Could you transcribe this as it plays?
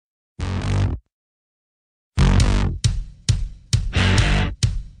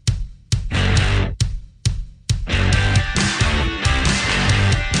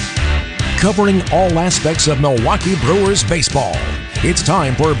covering all aspects of Milwaukee Brewers baseball. It's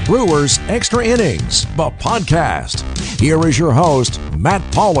time for Brewers Extra Innings, the podcast. Here is your host, Matt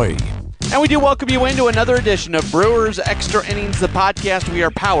Pauley. And we do welcome you into another edition of Brewers Extra Innings, the podcast. We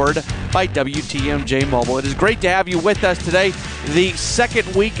are powered by WTMJ Mobile. It is great to have you with us today. The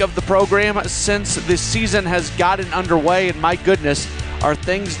second week of the program since the season has gotten underway, and my goodness, are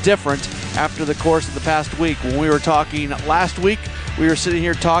things different after the course of the past week. When we were talking last week, we were sitting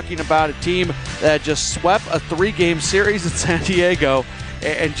here talking about a team that just swept a 3-game series in San Diego,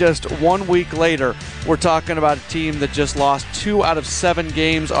 and just 1 week later, we're talking about a team that just lost 2 out of 7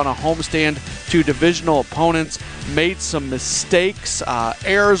 games on a homestand to divisional opponents, made some mistakes.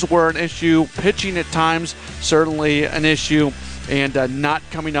 Errors were an issue. Pitching at times, certainly an issue. And not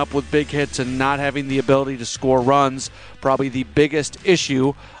coming up with big hits and not having the ability to score runs, probably the biggest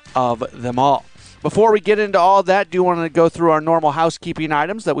issue of them all. Before we get into all that, do want to go through our normal housekeeping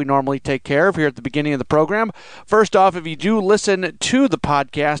items that we normally take care of here at the beginning of the program. First off, if you do listen to the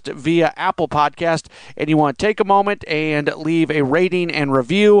podcast via Apple Podcast and you want to take a moment and leave a rating and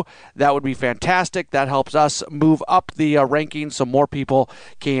review, that would be fantastic. That helps us move up the rankings so more people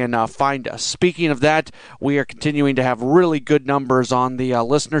can find us. Speaking of that, we are continuing to have really good numbers on the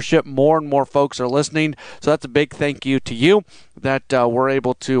listenership. More and more folks are listening, so that's a big thank you to you that we're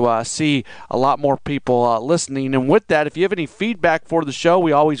able to see a lot more people listening. And with that, if you have any feedback for the show,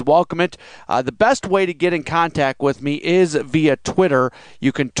 we always welcome it. The best way to get in contact with me is via Twitter.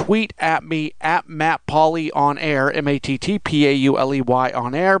 You can tweet at me at Matt Pauley on air, MattPauley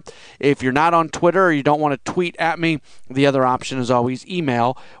on air. If you're not on Twitter or you don't want to tweet at me, the other option is always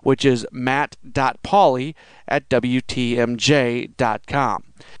email, which is matt.pauley@WTMJ.com.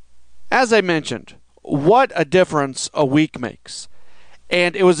 As I mentioned, what a difference a week makes.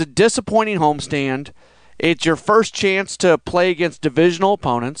 And it was a disappointing homestand. It's your first chance to play against divisional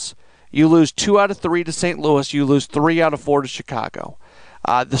opponents. You lose 2 out of 3 to St. Louis. You lose 3 out of 4 to Chicago.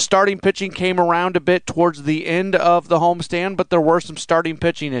 The starting pitching came around a bit towards the end of the homestand, but there were some starting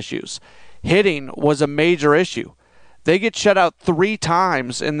pitching issues. Hitting was a major issue. They get shut out 3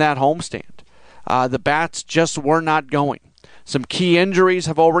 times in that homestand. The bats just were not going. Some key injuries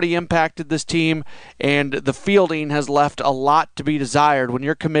have already impacted this team, and the fielding has left a lot to be desired. When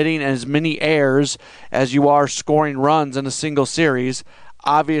you're committing as many errors as you are scoring runs in a single series,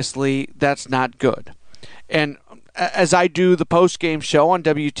 obviously that's not good. And as I do the post-game show on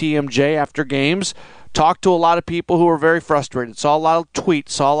WTMJ after games, talked to a lot of people who were very frustrated. Saw a lot of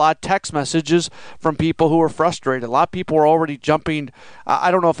tweets, saw a lot of text messages from people who were frustrated. A lot of people were already jumping,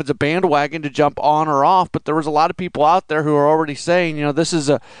 I don't know if it's a bandwagon to jump on or off, but there was a lot of people out there who are already saying, you know, this is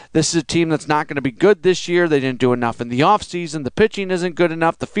a team that's not going to be good this year. They didn't do enough in the offseason. The pitching isn't good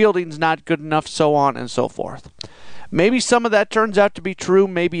enough. The fielding's not good enough, so on and so forth. Maybe some of that turns out to be true.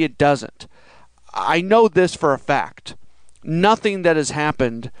 Maybe it doesn't. I know this for a fact. Nothing that has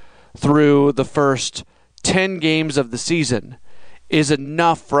happened through the first 10 games of the season is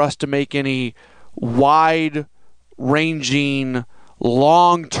enough for us to make any wide-ranging,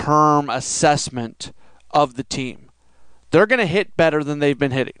 long-term assessment of the team. They're going to hit better than they've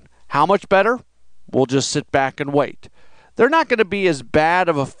been hitting. How much better? We'll just sit back and wait. They're not going to be as bad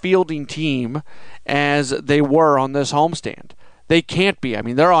of a fielding team as they were on this homestand. They can't be. I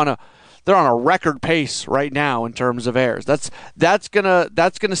mean, they're on a record pace right now in terms of errors. That's gonna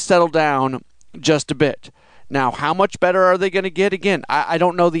settle down just a bit. Now, how much better are they going to get? Again, I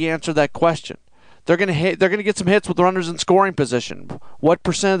don't know the answer to that question. They're gonna get some hits with runners in scoring position. What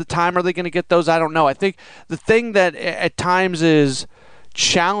percent of the time are they going to get those? I don't know. I think the thing that at times is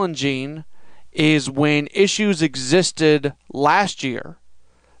challenging is when issues existed last year.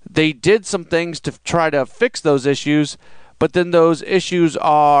 They did some things to try to fix those issues, but then those issues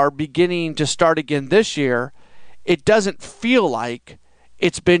are beginning to start again this year. It doesn't feel like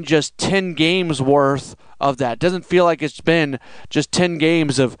it's been just 10 games worth of that. It doesn't feel like it's been just 10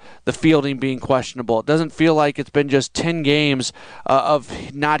 games of the fielding being questionable. It doesn't feel like it's been just 10 games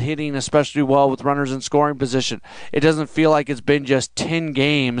of not hitting especially well with runners in scoring position. It doesn't feel like it's been just 10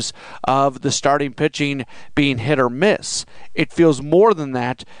 games of the starting pitching being hit or miss. It feels more than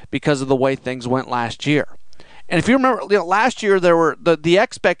that because of the way things went last year. And if you remember, last year there were the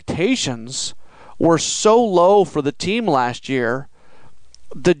expectations were so low for the team last year.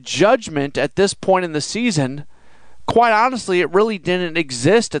 The judgment at this point in the season, quite honestly, it really didn't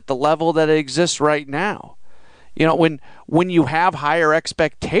exist at the level that it exists right now. You know, when you have higher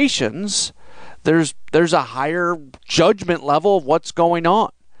expectations, there's a higher judgment level of what's going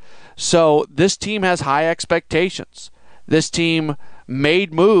on. So this team has high expectations. This team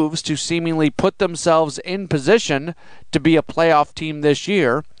made moves to seemingly put themselves in position to be a playoff team this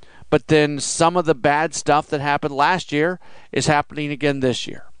year, but then some of the bad stuff that happened last year is happening again this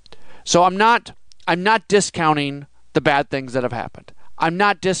year. So I'm not discounting the bad things that have happened. I'm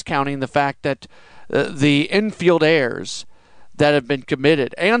not discounting the fact that the infield errors that have been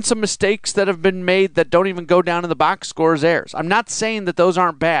committed and some mistakes that have been made that don't even go down in the box score as errors. I'm not saying that those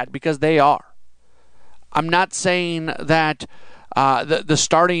aren't bad, because they are. I'm not saying that the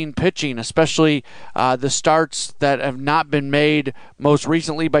starting pitching, especially the starts that have not been made most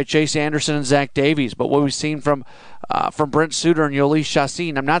recently by Chase Anderson and Zach Davies, but what we've seen from Brent Suter and Yoeli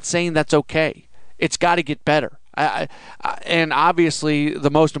Chacin, I'm not saying that's okay. It's got to get better. And obviously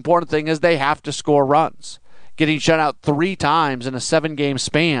the most important thing is they have to score runs. Getting shut out 3 times in a 7-game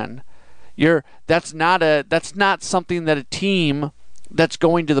span, that's not something that a team that's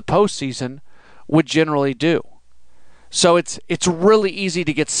going to the postseason would generally do. So it's really easy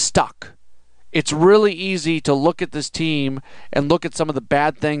to get stuck. It's really easy to look at this team and look at some of the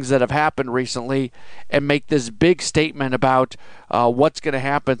bad things that have happened recently and make this big statement about what's going to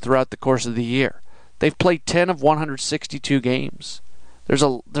happen throughout the course of the year. They've played 10 of 162 games. There's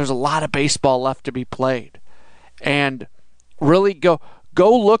a lot of baseball left to be played. And really go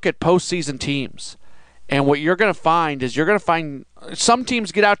look at postseason teams. And what you're going to find is some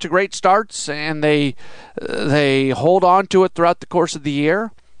teams get out to great starts and they hold on to it throughout the course of the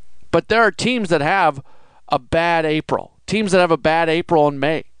year. But there are teams that have a bad April. Teams that have a bad April and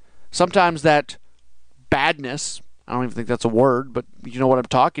May. Sometimes that badness, I don't even think that's a word, but you know what I'm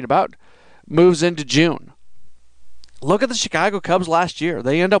talking about, moves into June. Look at the Chicago Cubs last year.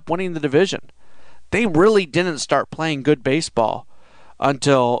 They end up winning the division. They really didn't start playing good baseball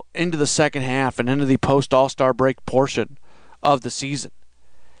until into the second half and into the post-All-Star break portion of the season.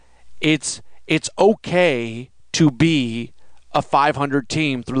 It's okay to be a 500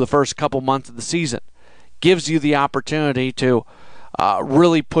 team through the first couple months of the season. Gives you the opportunity to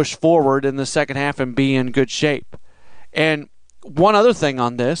really push forward in the second half and be in good shape. And one other thing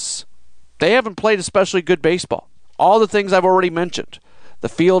on this, they haven't played especially good baseball. All the things I've already mentioned. The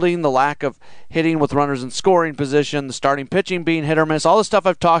fielding, the lack of hitting with runners in scoring position, the starting pitching being hit or miss, all the stuff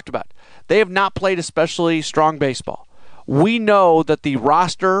I've talked about. They have not played especially strong baseball. We know that the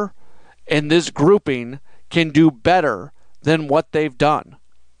roster and this grouping can do better than what they've done.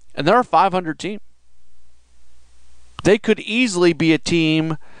 And they're a 500 team. They could easily be a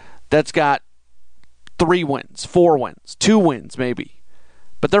team that's got 3 wins, 4 wins, 2 wins maybe.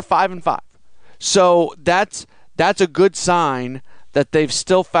 But they're 5-5. So that's a good sign that they've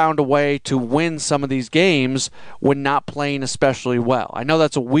still found a way to win some of these games when not playing especially well. I know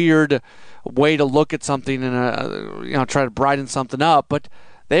that's a weird way to look at something and try to brighten something up, but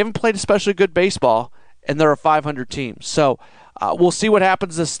they haven't played especially good baseball, and they're a 500 team. So we'll see what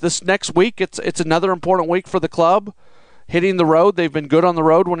happens this next week. It's another important week for the club. Hitting the road, they've been good on the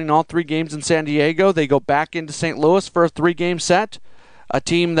road, winning all 3 games in San Diego. They go back into St. Louis for a 3-game set, a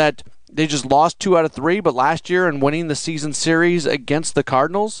team that they just lost 2 out of 3, but last year in winning the season series against the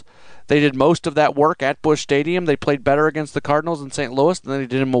Cardinals, they did most of that work at Busch Stadium. They played better against the Cardinals in St. Louis than they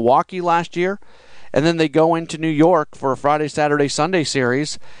did in Milwaukee last year. And then they go into New York for a Friday, Saturday, Sunday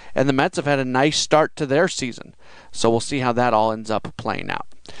series, and the Mets have had a nice start to their season. So we'll see how that all ends up playing out.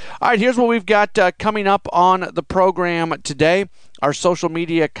 All right, here's what we've got coming up on the program today. Our social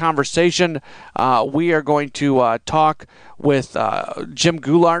media conversation. We are going to talk with Jim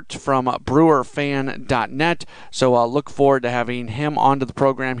Goulart from BrewerFan.net. So look forward to having him onto the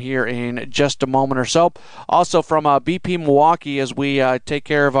program here in just a moment or so. Also from BP Milwaukee, as we take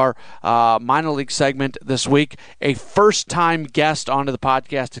care of our minor league segment this week, a first-time guest onto the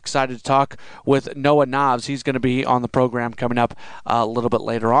podcast. Excited to talk with Noah Nofz. He's going to be on the program coming up a little bit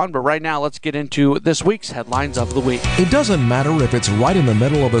later on. But right now, let's get into this week's headlines of the week. It doesn't matter if it's right in the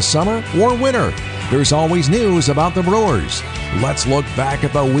middle of the summer or winter. There's always news about the Brewers. Let's look back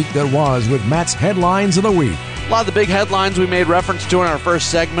at the week that was with Matt's headlines of the week. A lot of the big headlines we made reference to in our first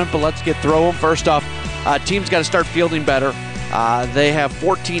segment, but let's get through them. First off, teams got to start fielding better. They have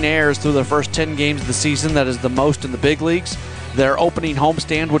 14 errors through their first 10 games of the season. That is the most in the big leagues. Their opening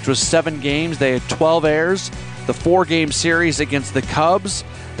homestand, which was 7 games, they had 12 errors. The 4-game series against the Cubs,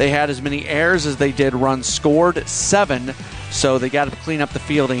 they had as many errors as they did runs scored, 7. So they got to clean up the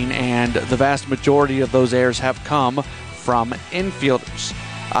fielding, and the vast majority of those errors have come from infielders.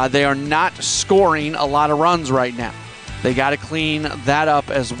 They are not scoring a lot of runs right now. They got to clean that up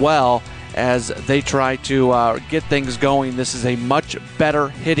as well as they try to get things going. This is a much better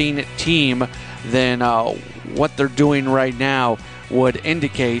hitting team than what they're doing right now would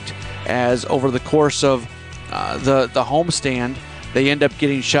indicate, as over the course of the homestand, they end up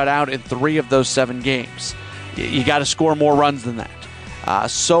getting shut out in 3 of those 7 games. You got to score more runs than that.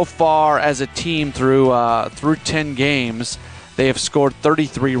 So far as a team through 10 games, they have scored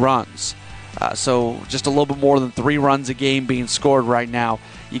 33 runs. So just a little bit more than 3 runs a game being scored right now.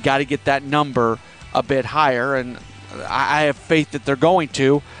 You got to get that number a bit higher, and I have faith that they're going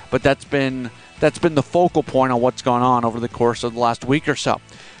to, but that's been the focal point on what's gone on over the course of the last week or so.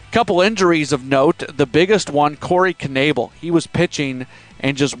 Couple injuries of note. The biggest one, Corey Knebel. He was pitching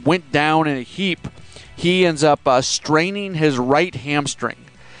and just went down in a heap. He ends up straining his right hamstring.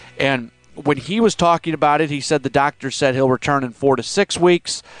 And when he was talking about it, he said the doctor said he'll return in 4 to 6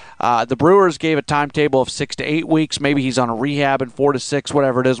 weeks. The Brewers gave a timetable of 6 to 8 weeks. Maybe he's on a rehab in 4 to 6,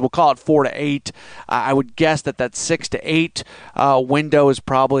 whatever it is. We'll call it 4 to 8. I would guess that 6 to 8 window is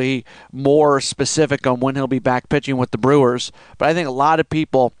probably more specific on when he'll be back pitching with the Brewers. But I think a lot of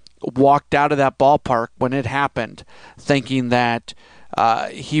people walked out of that ballpark when it happened thinking that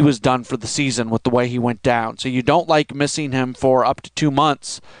he was done for the season with the way he went down. So you don't like missing him for up to 2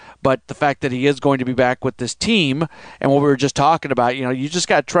 months. But the fact that he is going to be back with this team, and what we were just talking about, you just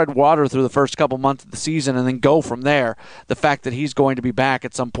got to tread water through the first couple months of the season and then go from there. The fact that he's going to be back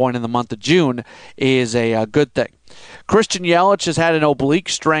at some point in the month of June is a good thing. Christian Yelich has had an oblique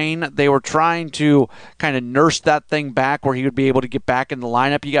strain. They were trying to kind of nurse that thing back where he would be able to get back in the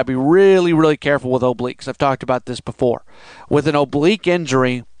lineup. You got to be really, really careful with obliques. I've talked about this before. With an oblique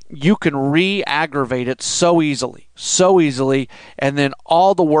injury, you can re-aggravate it so easily, and then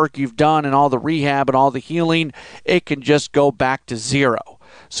all the work you've done and all the rehab and all the healing, it can just go back to zero.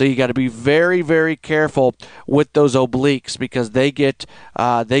 So you got to be very, very careful with those obliques because they get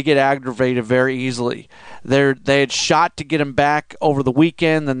aggravated very easily. They had shot to get him back over the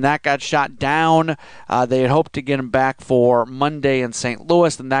weekend, then that got shot down. They had hoped to get him back for Monday in St.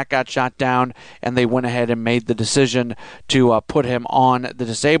 Louis, then that got shot down, and they went ahead and made the decision to put him on the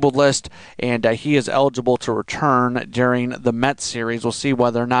disabled list, and he is eligible to return during the Mets series. We'll see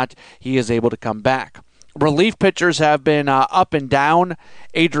whether or not he is able to come back. Relief pitchers have been up and down.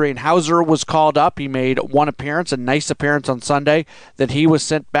 Adrian Hauser was called up. He made one appearance, a nice appearance on Sunday. Then he was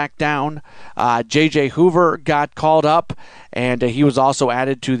sent back down. J.J. Hoover got called up, and he was also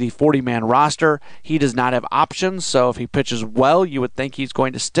added to the 40-man roster. He does not have options, so if he pitches well, you would think he's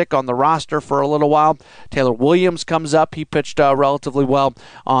going to stick on the roster for a little while. Taylor Williams comes up. He pitched relatively well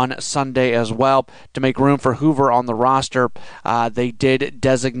on Sunday as well. To make room for Hoover on the roster, they did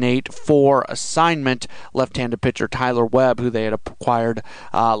designate for assignment left-handed pitcher Tyler Webb, who they had acquired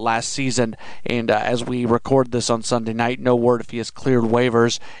last season. And as we record this on Sunday night, no word if he has cleared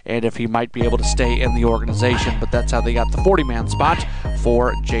waivers and if he might be able to stay in the organization. But that's how they got the 40-man spot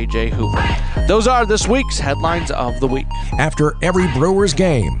for J.J. Hoover. Those are this week's headlines of the week. After every Brewers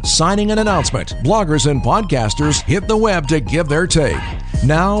game, signing an announcement, bloggers and podcasters hit the web to give their take.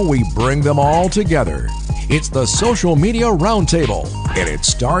 Now we bring them all together. It's the Social Media Roundtable, and it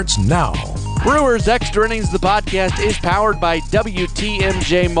starts now. Brewers Extra Innings, the podcast, is powered by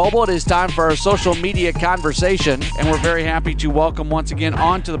WTMJ Mobile. It is time for our social media conversation, and we're very happy to welcome once again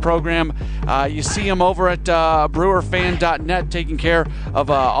onto the program. You see him over at brewerfan.net taking care of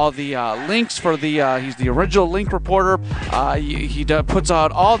all the links for he's the original link reporter. He puts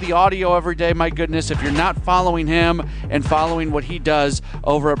out all the audio every day. My goodness, if you're not following him and following what he does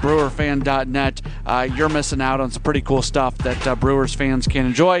over at brewerfan.net, you're missing out on some pretty cool stuff that Brewers fans can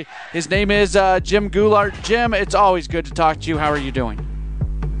enjoy. His name is Jim Goulart. Jim, it's always good to talk to you. How are you doing?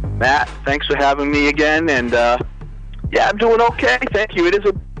 Matt, thanks for having me again. And, I'm doing okay. Thank you. It is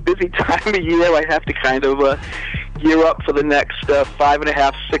a busy time of year. I have to kind of gear up for the next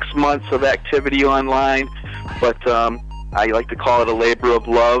 5.5, 6 months of activity online. But I like to call it a labor of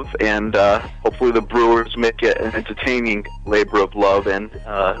love, and hopefully the Brewers make it an entertaining labor of love and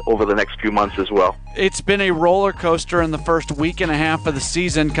over the next few months as well. It's been a roller coaster in the first week and a half of the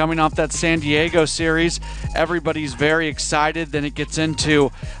season, coming off that San Diego series. Everybody's very excited. Then it gets into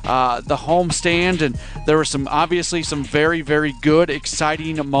the homestand, and there were obviously some very, very good,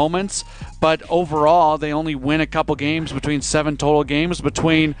 exciting moments. But overall, they only win a couple games between 7 total games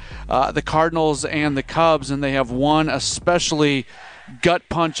between the Cardinals and the Cubs, and they have one especially gut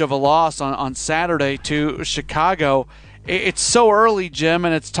punch of a loss on Saturday to Chicago. It's so early, Jim,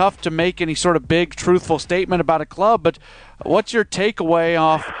 and it's tough to make any sort of big, truthful statement about a club, but what's your takeaway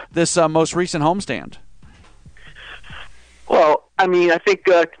off this most recent homestand? Well, I mean, I think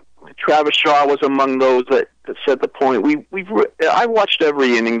Travis Shaw was among those that set the point. I watched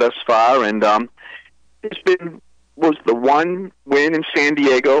every inning thus far, and was the one win in San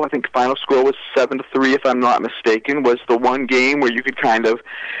Diego. I think the final score was 7-3, if I'm not mistaken. Was the one game where you could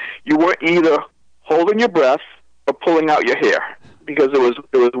you weren't either holding your breath or pulling out your hair, because it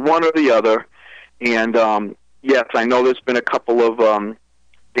was one or the other. And yes, I know there's been a couple of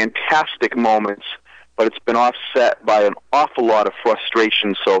fantastic moments, but it's been offset by an awful lot of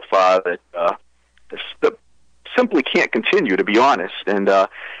frustration so far that simply can't continue, to be honest. And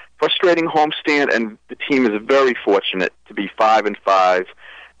frustrating homestand, and the team is very fortunate to be 5-5,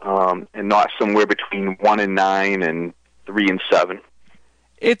 and not somewhere between 1-9 and 3-7.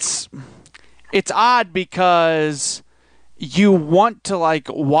 It's odd because you want to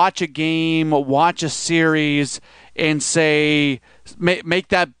watch a game, watch a series, and say make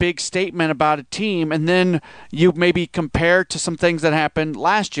that big statement about a team, and then you maybe compare to some things that happened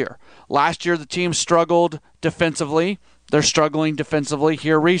last year. Last year the team struggled defensively. They're struggling defensively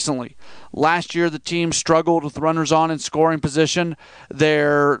here recently. Last year, the team struggled with runners on in scoring position.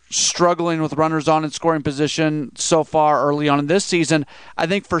 They're struggling with runners on in scoring position so far early on in this season. I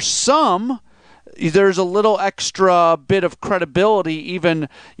think for some, there's a little extra bit of credibility even,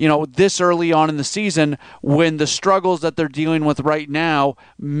 this early on in the season when the struggles that they're dealing with right now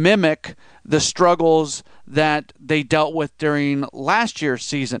mimic the struggles that they dealt with during last year's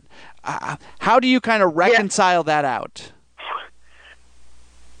season. How do you kind of reconcile that out?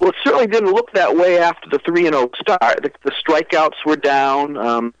 Well, it certainly didn't look that way after the 3-0 start. The strikeouts were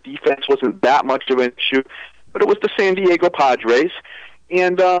down. Defense wasn't that much of an issue, but it was the San Diego Padres.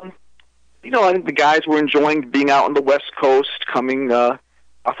 And, I think the guys were enjoying being out on the West Coast, coming off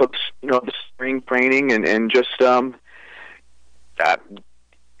of, the spring training, and just it's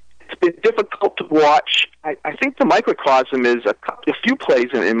been difficult to watch. I think the microcosm is a few plays,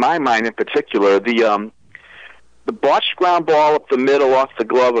 in my mind in particular, the botched ground ball up the middle off the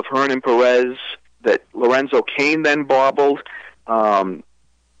glove of Hernan Perez that Lorenzo Cain then bobbled. That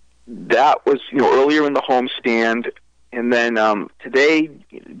was, earlier in the homestand. And then today,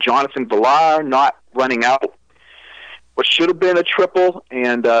 Jonathan Villar not running out what should have been a triple.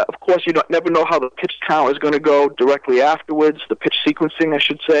 And, of course, you never know how the pitch count is going to go directly afterwards, the pitch sequencing, I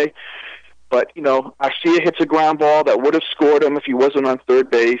should say. But, Arcia hits a ground ball that would have scored him if he wasn't on third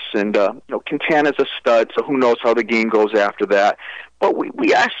base. And, Quintana's a stud, so who knows how the game goes after that. But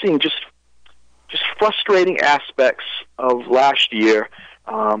we are seeing just frustrating aspects of last year,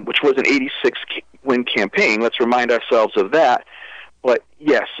 which was an 86-win campaign. Let's remind ourselves of that. But,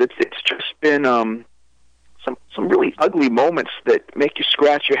 yes, it's just been some really ugly moments that make you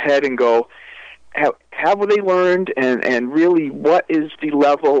scratch your head and go, have they learned? And really, what is the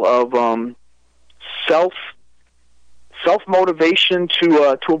level of self-motivation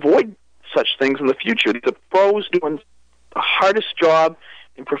to avoid such things in the future? The pros doing the hardest job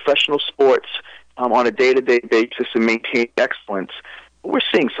in professional sports on a day-to-day basis and maintain excellence. We're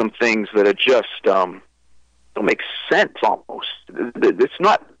seeing some things that are just don't make sense almost. It's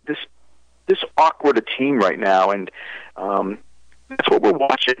not this awkward a team right now, and that's what we're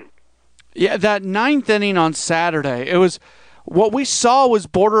watching. Yeah, that ninth inning on Saturday, it was what we saw was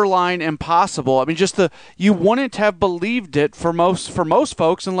borderline impossible. I mean, you wouldn't have believed it for most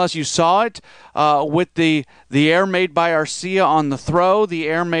folks unless you saw it with the error made by Arcia on the throw, the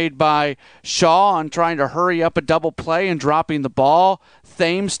error made by Shaw on trying to hurry up a double play and dropping the ball,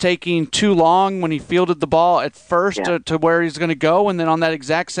 Thames taking too long when he fielded the ball at first to where he's going to go, and then on that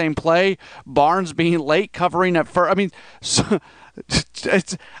exact same play, Barnes being late covering at first. I mean,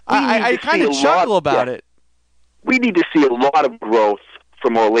 I kind of chuckle about it. We need to see a lot of growth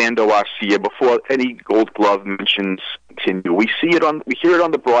from Orlando Arcia before any Gold Glove mentions continue. We hear it on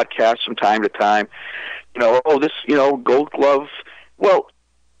the broadcast from time to time. Gold Glove. Well,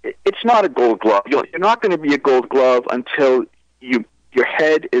 it's not a Gold Glove. You're not going to be a Gold Glove until your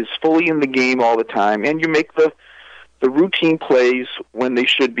head is fully in the game all the time, and you make the routine plays when they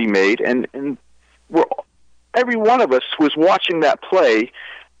should be made. And every one of us was watching that play.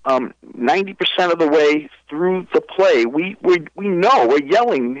 90% of the way through the play, we know, we're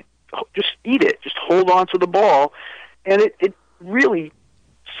yelling, just eat it, just hold on to the ball, and it really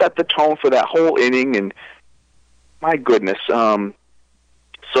set the tone for that whole inning. And my goodness, so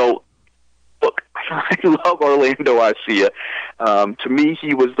look, I love Orlando Arcia. To me,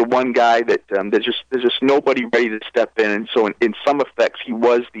 he was the one guy that there's just nobody ready to step in, and so in some effects, he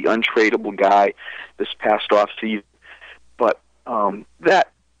was the untradeable guy this past off season. But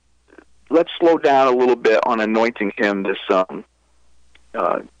let's slow down a little bit on anointing him.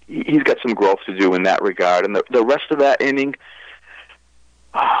 He's got some growth to do in that regard. And the rest of that inning,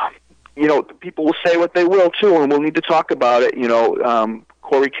 people will say what they will, too, and we'll need to talk about it.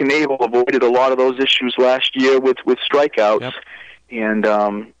 Corey Knebel avoided a lot of those issues last year with strikeouts. Yep. And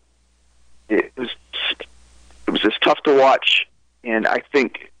it was just tough to watch. And I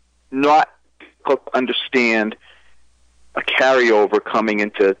think not understand a carryover coming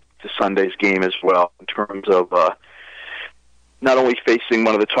into to Sunday's game as well in terms of not only facing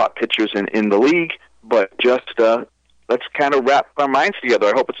one of the top pitchers in the league, but just let's kind of wrap our minds together.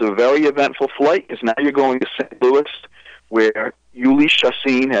 I hope it's a very eventful flight, because now you're going to St. Louis, where Yuli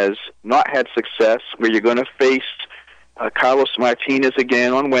Chacin has not had success, where you're going to face Carlos Martinez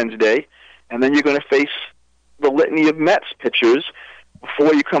again on Wednesday, and then you're going to face the litany of Mets pitchers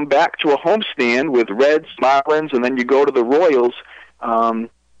before you come back to a homestand with Reds, Marlins, and then you go to the Royals.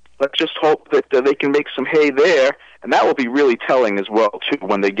 Let's just hope that they can make some hay there, and that will be really telling as well, too,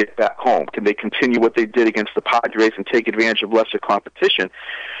 when they get back home. Can they continue what they did against the Padres and take advantage of lesser competition?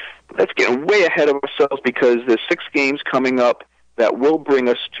 But that's getting way ahead of ourselves, because there's 6 games coming up that will bring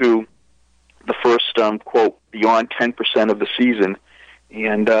us to the first, quote, beyond 10% of the season,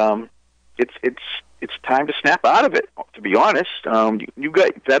 and it's time to snap out of it, to be honest. You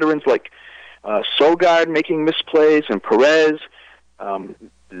got veterans like Sogard making misplays, and Perez,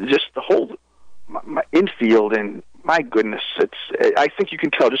 just the whole my infield, and my goodness, I think you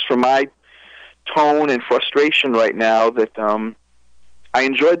can tell just from my tone and frustration right now that I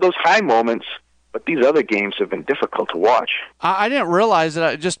enjoyed those high moments, but these other games have been difficult to watch. I didn't realize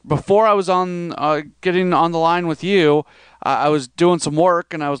that. Just before I was on getting on the line with you, I was doing some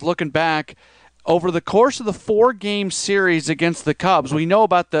work, and I was looking back. Over the course of the 4-game series against the Cubs, we know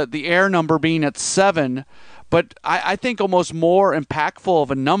about the air number being at 7, but I think almost more impactful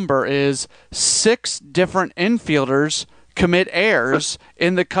of a number is 6 different infielders commit errors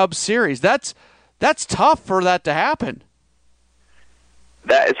in the Cubs series. That's tough for that to happen.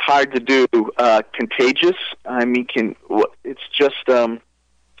 That is hard to do. Contagious. I mean, it's just there's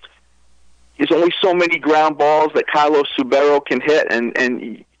only so many ground balls that Carlos Subero can hit,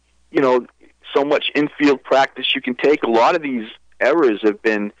 and you know, so much infield practice you can take. A lot of these errors have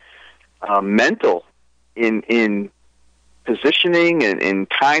been mental in positioning and in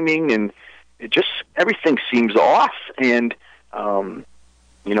timing, and it just everything seems off. And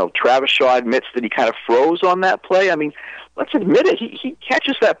you know, Travis Shaw admits that he kind of froze on that play. I mean, let's admit it. He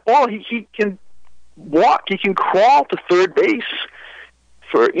catches that ball. He can walk. He can crawl to third base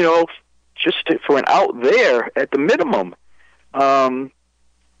for for an out there at the minimum.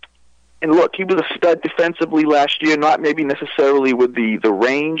 And look, he was a stud defensively last year, not maybe necessarily with the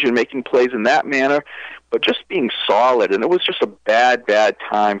range and making plays in that manner, but just being solid. And it was just a bad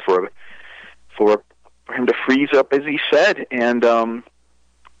time for him to freeze up, as he said. And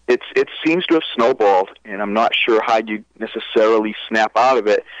it seems to have snowballed, and I'm not sure how you necessarily snap out of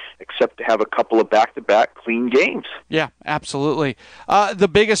it, except to have a couple of back-to-back clean games. Yeah, absolutely. The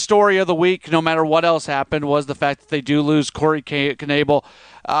biggest story of the week, no matter what else happened, was the fact that they do lose Corey Knebel.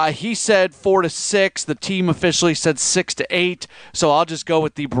 He said 4-6. The team officially said 6-8. So I'll just go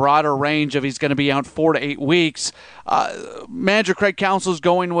with the broader range of he's going to be out 4 to 8 weeks. Manager Craig Counsell's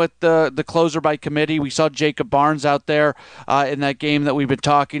going with the closer by committee. We saw Jacob Barnes out there in that game that we've been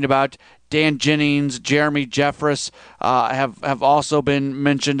talking about. Dan Jennings, Jeremy Jeffress have also been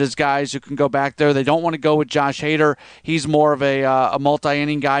mentioned as guys who can go back there. They don't want to go with Josh Hader. He's more of a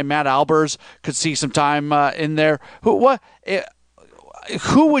multi-inning guy. Matt Albers could see some time in there. Who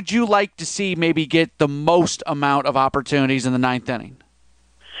would you like to see maybe get the most amount of opportunities in the 9th inning?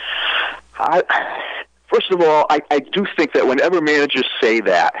 First of all, I do think that whenever managers say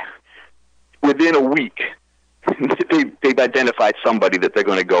that, within a week, they've identified somebody that they're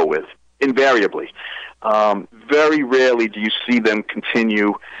going to go with, invariably. Very rarely do you see them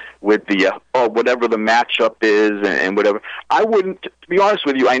continue with the whatever the matchup is and whatever. I wouldn't, to be honest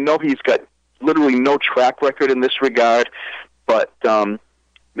with you, I know he's got literally no track record in this regard, but Mr.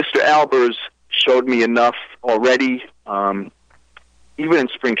 Albers showed me enough already, even in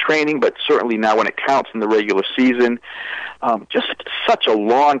spring training, but certainly now when it counts in the regular season. Just such a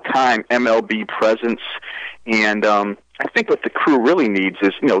long-time MLB presence, and I think what the crew really needs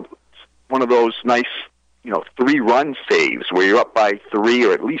is, one of those nice, 3-run saves where you're up by 3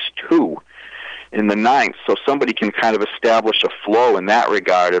 or at least 2 in the 9th, so somebody can kind of establish a flow in that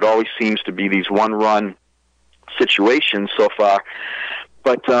regard. It always seems to be these 1-run situations so far.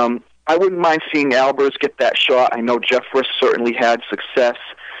 But I wouldn't mind seeing Albers get that shot. I know Jeffress certainly had success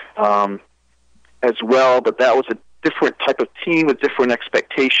as well, but that was a different type of team with different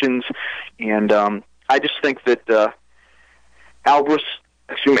expectations. And I just think that Albers,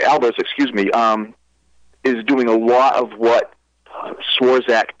 is doing a lot of what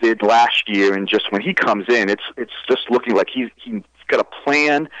Swarzak did last year, and just when he comes in, it's just looking like he's got a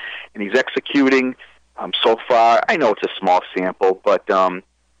plan and he's executing. So far, I know it's a small sample, but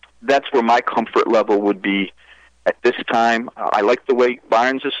that's where my comfort level would be at this time. I like the way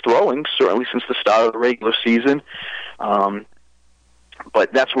Barnes is throwing, certainly since the start of the regular season.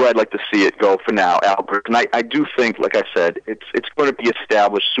 But that's where I'd like to see it go for now, Albert. And I do think, like I said, it's going to be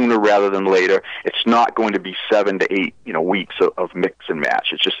established sooner rather than later. It's not going to be 7 to 8 weeks of mix and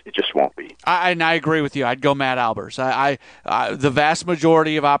match. It just won't be. I agree with you. I'd go Matt Albers. The vast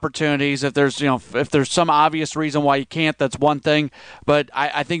majority of opportunities, if there's some obvious reason why you can't, that's one thing. But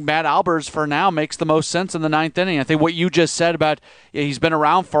I think Matt Albers for now makes the most sense in the ninth inning. I think what you just said about he's been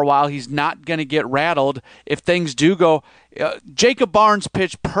around for a while, he's not going to get rattled if things do go. Jacob Barnes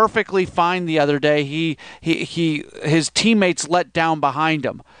pitched perfectly fine the other day. His teammates let down behind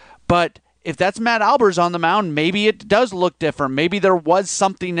him. But if that's Matt Albers on the mound, maybe it does look different. Maybe there was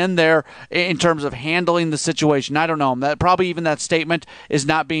something in there in terms of handling the situation. I don't know. Probably even that statement is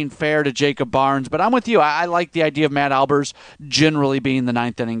not being fair to Jacob Barnes. But I'm with you. I like the idea of Matt Albers generally being the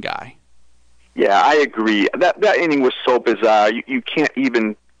ninth inning guy. Yeah, I agree. That inning was so bizarre. You can't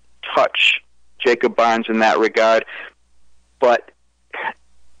even touch Jacob Barnes in that regard. But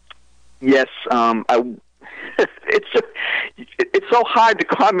yes, it's so hard to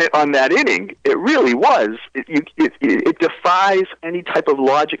comment on that inning. It really was. It defies any type of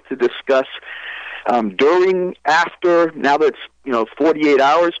logic to discuss during, after. Now that it's 48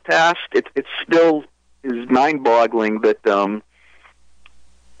 hours passed, it still is mind-boggling that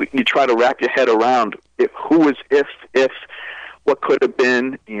you try to wrap your head around who was if what could have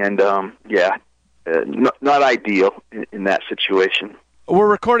been, and not ideal in that situation. We're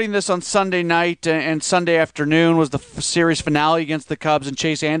recording this on Sunday night, and Sunday afternoon was the series finale against the Cubs, and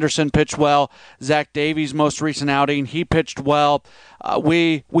Chase Anderson pitched well. Zach Davies' most recent outing, he pitched well.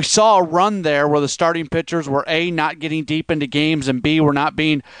 We saw a run there where the starting pitchers were, A, not getting deep into games, and B, were not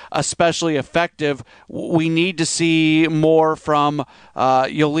being especially effective. We need to see more from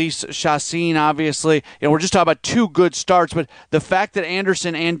Yolis Chassin, obviously. We're just talking about two good starts, but the fact that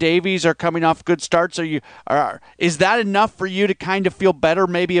Anderson and Davies are coming off good starts, is that enough for you to kind of feel better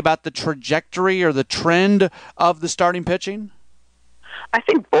maybe about the trajectory or the trend of the starting pitching? I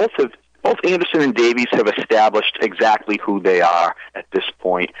think both Anderson and Davies have established exactly who they are at this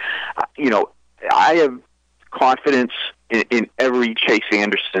point. I have confidence in every Chase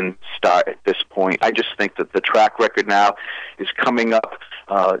Anderson start at this point. I just think that the track record now is coming up,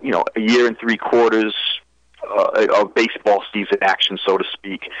 a year and 3/4 of baseball season action, so to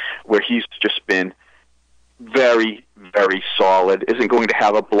speak, where he's just been very, very solid, isn't going to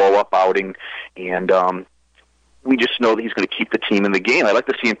have a blow-up outing, and we just know that he's going to keep the team in the game. I'd like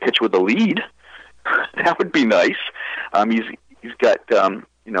to see him pitch with a lead. That would be nice. He's got,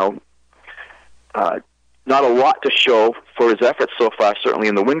 not a lot to show for his efforts so far, certainly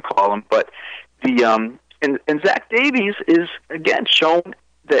in the win column, but and Zach Davies is, again, shown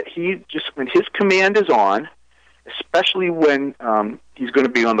that when his command is on, especially when he's going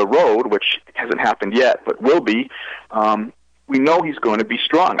to be on the road, which hasn't happened yet, but will be, we know he's going to be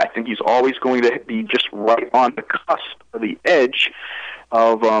strong. I think he's always going to be just right on the cusp of the edge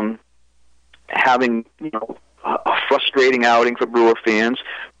of having a frustrating outing for Brewer fans.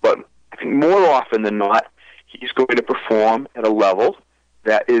 But I think more often than not, he's going to perform at a level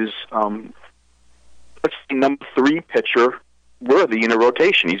that is, let's say, number 3 pitcher worthy in a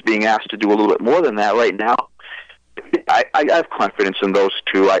rotation. He's being asked to do a little bit more than that right now. I have confidence in those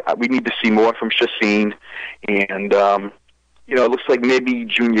two. We need to see more from Chassin, and it looks like maybe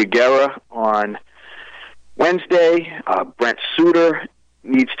Junior Guerra on Wednesday. Brent Suter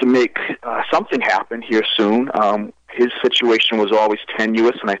needs to make something happen here soon. His situation was always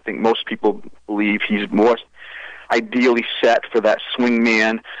tenuous, and I think most people believe he's more ideally set for that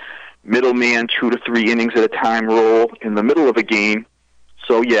swingman, middleman, 2 to 3 innings at a time role in the middle of a game.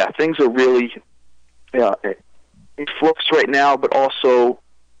 So, yeah, things are really in flux right now, but also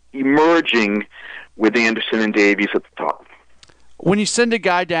emerging with Anderson and Davies at the top. When you send a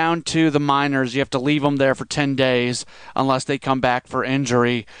guy down to the minors, you have to leave them there for 10 days unless they come back for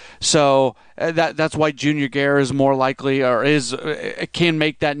injury. So that's why Junior Guerra is more likely can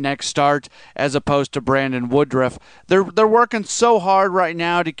make that next start as opposed to Brandon Woodruff. They're working so hard right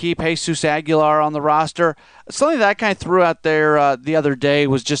now to keep Jesus Aguilar on the roster. Something that I kind of threw out there the other day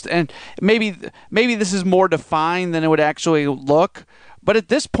was just, and maybe this is more defined than it would actually look, but at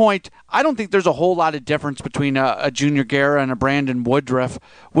this point, I don't think there's a whole lot of difference between a Junior Guerra and a Brandon Woodruff.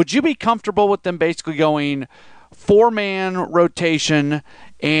 Would you be comfortable with them basically going 4-man rotation,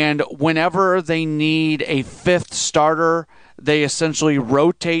 and whenever they need a 5th starter, they essentially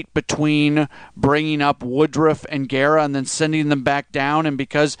rotate between bringing up Woodruff and Guerra and then sending them back down. And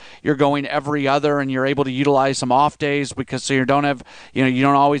because you're going every other and you're able to utilize some off days, because so you don't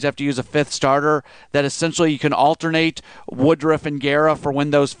always have to use a fifth starter, that essentially you can alternate Woodruff and Guerra for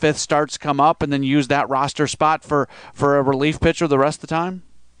when those fifth starts come up, and then use that roster spot for a relief pitcher the rest of the time?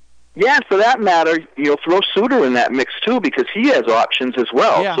 Yeah, and for that matter, throw Suter in that mix too, because he has options as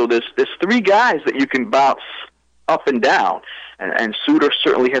well. Yeah. So there's three guys that you can bounce up and down, and Suter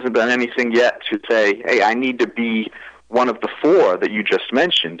certainly hasn't done anything yet to say, hey, I need to be one of the four that you just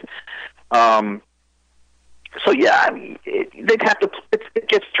mentioned. So yeah, I mean, they'd have to. It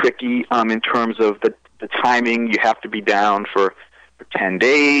gets tricky in terms of the timing. You have to be down for 10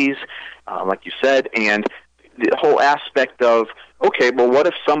 days, like you said, and the whole aspect of, okay, well, what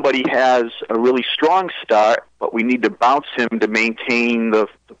if somebody has a really strong start, but we need to bounce him to maintain the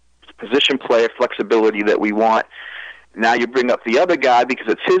position player flexibility that we want? Now you bring up the other guy because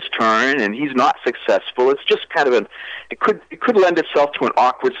it's his turn and he's not successful. It's just kind of it could lend itself to an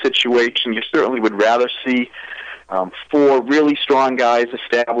awkward situation. You certainly would rather see four really strong guys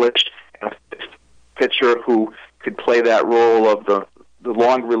established and a fifth pitcher who could play that role of the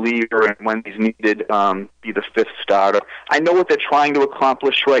long reliever, and when he's needed, be the fifth starter. I know what they're trying to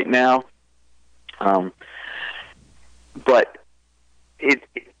accomplish right now, but it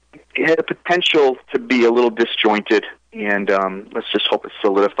had the potential to be a little disjointed, and let's just hope it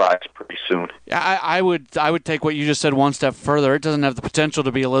solidifies pretty soon. Yeah, I would take what you just said one step further. It doesn't have the potential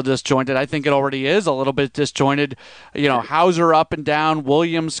to be a little disjointed. I think it already is a little bit disjointed. Hauser up and down.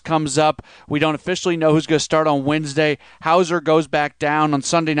 Williams comes up. We don't officially know who's going to start on Wednesday. Hauser goes back down on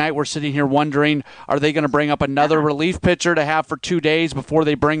Sunday night. We're sitting here wondering, are they going to bring up another relief pitcher to have for 2 days before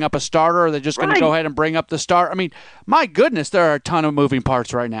they bring up a starter? Or are they just going to go ahead and bring up the start? I mean, my goodness, there are a ton of moving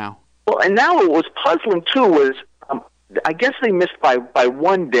parts right now. Well, and now what was puzzling, too, was I guess they missed by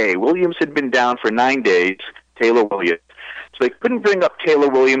 1 day. Williams had been down for 9 days, Taylor Williams. So they couldn't bring up Taylor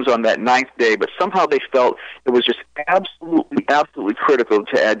Williams on that 9th day, but somehow they felt it was just absolutely critical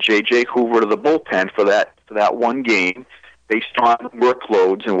to add J.J. Hoover to the bullpen for that one game based on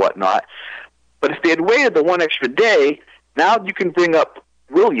workloads and whatnot. But if they had waited the one extra day, now you can bring up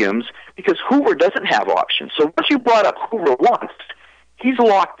Williams because Hoover doesn't have options. So once you brought up Hoover once, he's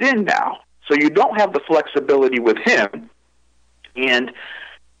locked in now. So you don't have the flexibility with him, and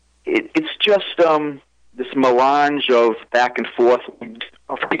it's just this melange of back and forth.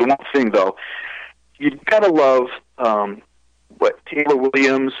 I'll tell you one thing, though. You've got to love what Taylor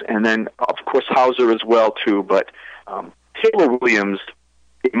Williams, and then, of course, Hauser as well, too. But Taylor Williams,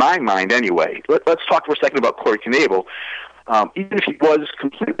 in my mind anyway, let's talk for a second about Corey Knebel. Even if he was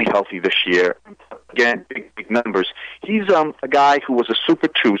completely healthy this year, again, big numbers, he's a guy who was a Super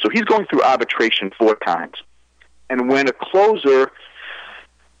 2, so he's going through arbitration 4 times. And when a closer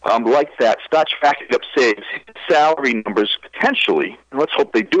like that starts racking up saves, his salary numbers potentially, and let's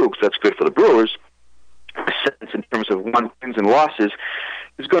hope they do because that's good for the Brewers, in terms of wins and losses,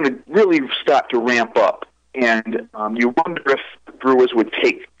 is going to really start to ramp up. And you wonder if the Brewers would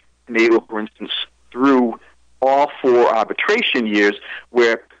take Knebel, for instance, through all 4 arbitration years,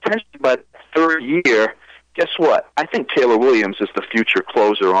 where potentially by the 3rd year, guess what? I think Taylor Williams is the future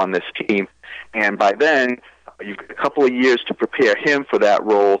closer on this team. And by then, you've got a couple of years to prepare him for that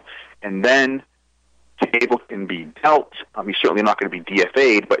role, and then Knebel can be dealt. He's certainly not going to be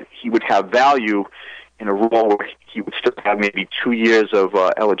DFA'd, but he would have value in a role where he would still have maybe 2 years of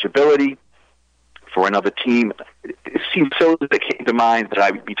eligibility for another team. It seems so that it came to mind that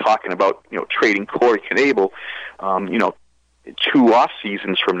I would be talking about, trading Corey Knebel, 2 off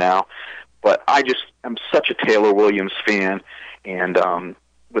seasons from now. But I'm such a Taylor Williams fan, and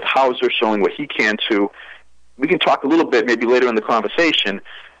with Hauser showing what he can too, we can talk a little bit maybe later in the conversation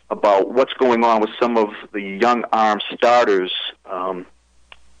about what's going on with some of the young arm starters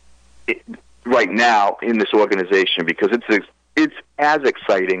right now in this organization, because it's as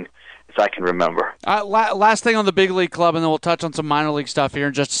exciting as I can remember. Last thing on the big league club, and then we'll touch on some minor league stuff here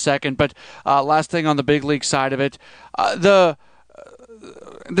in just a second. But last thing on the big league side of it,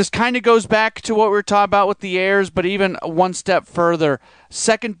 this kind of goes back to what we were talking about with the Airs, but even one step further.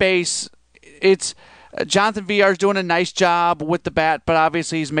 Second base, it's Jonathan Villar's doing a nice job with the bat, but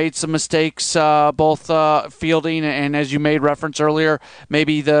obviously he's made some mistakes, both fielding and, as you made reference earlier,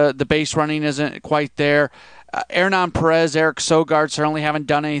 maybe the base running isn't quite there. Hernan Perez, Eric Sogard certainly haven't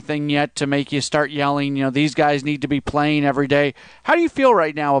done anything yet to make you start yelling, these guys need to be playing every day. How do you feel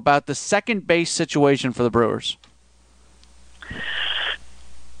right now about the second base situation for the Brewers?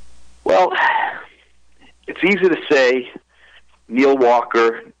 Well, it's easy to say Neil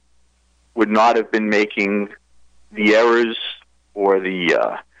Walker would not have been making the errors or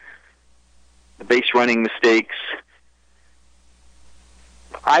the base running mistakes.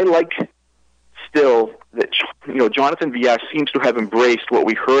 I like still that Jonathan Villar seems to have embraced what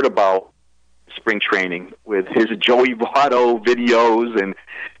we heard about spring training with his Joey Votto videos and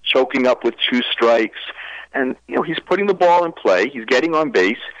choking up with 2 strikes, and he's putting the ball in play. He's getting on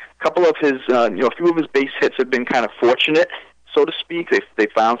base. A couple of his, a few of his base hits have been kind of fortunate, so to speak. They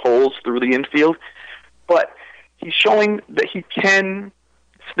found holes through the infield, but he's showing that he can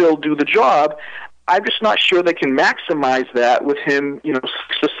still do the job. I'm just not sure they can maximize that with him, 6th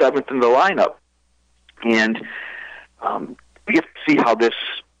or 7th in the lineup. And we have to see how this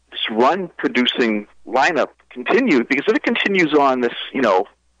run-producing lineup continues, because if it continues on this,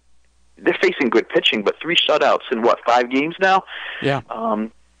 they're facing good pitching, but 3 shutouts in, 5 games now? Yeah.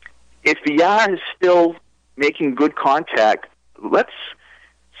 If Villar is still making good contact, let's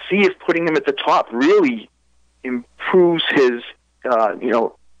see if putting him at the top really improves his, I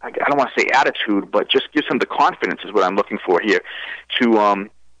don't want to say attitude, but just gives him the confidence is what I'm looking for here, to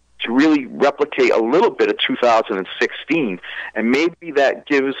really replicate a little bit of 2016. And maybe that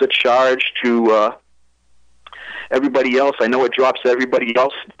gives a charge to everybody else. I know it drops everybody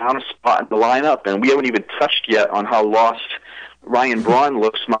else down a spot in the lineup, and we haven't even touched yet on how lost Ryan Braun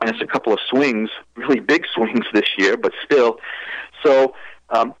looks, minus a couple of swings, really big swings this year, but still. So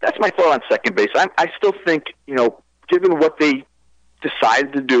that's my thought on second base. I still think, given what they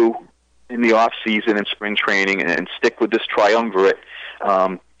decided to do in the off season and spring training and stick with this triumvirate,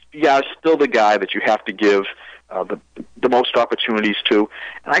 is still the guy that you have to give the most opportunities to.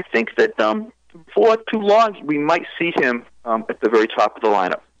 And I think that before too long, we might see him at the very top of the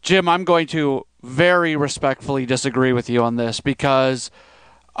lineup. Jim, I'm going to very respectfully disagree with you on this, because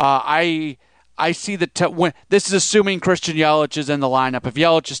I see when this is assuming Christian Yelich is in the lineup. If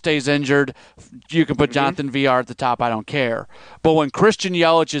Yelich stays injured, you can put Jonathan Villar at the top. I don't care. But when Christian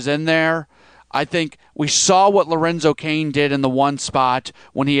Yelich is in there, I think we saw what Lorenzo Cain did in the 1 spot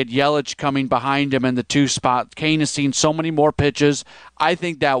when he had Yelich coming behind him in the 2 spot. Cain has seen so many more pitches. I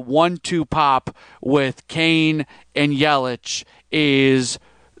think that 1-2 pop with Cain and Yelich is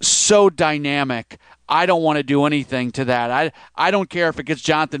so dynamic. I don't want to do anything to that. I don't care if it gets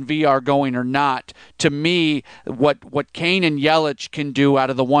Jonathan Villar going or not. To me, what Cain and Yelich can do out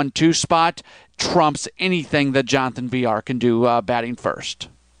of the 1-2 spot trumps anything that Jonathan Villar can do batting first.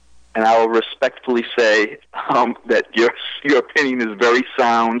 And I will respectfully say that your opinion is very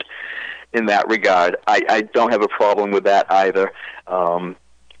sound in that regard. I don't have a problem with that either.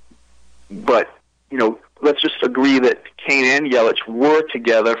 But, let's just agree that Cain and Yelich were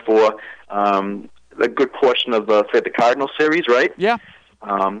together for a good portion of the Cardinals series, right? Yeah.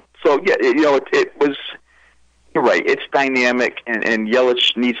 It was. You're right. It's dynamic, and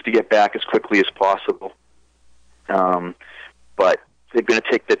Yelich needs to get back as quickly as possible. But they're going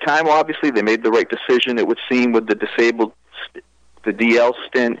to take their time. Obviously, they made the right decision. It would seem with the DL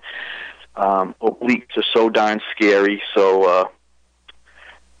stint. Obliques are so darn scary. So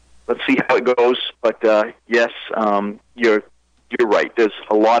let's see how it goes. But yes, you're right. There's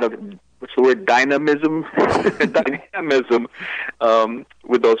a lot of, what's the word, dynamism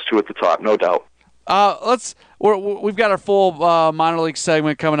with those 2 at the top, no doubt. We've got our full minor league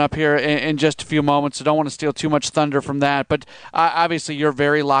segment coming up here in just a few moments, so don't want to steal too much thunder from that. But obviously, you're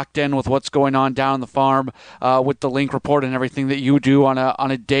very locked in with what's going on down the farm with the Link Report and everything that you do on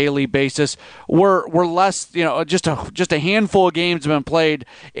a daily basis. We're less, just a handful of games have been played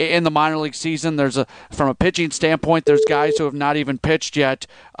in the minor league season. From a pitching standpoint, there's guys who have not even pitched yet.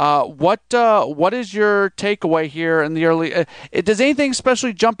 What is your takeaway here in the early? Does anything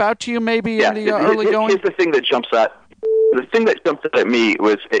especially jump out to you maybe in the early going? Here's the thing that jumps out. The thing that jumped out at me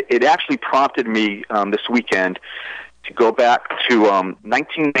was it actually prompted me this weekend to go back to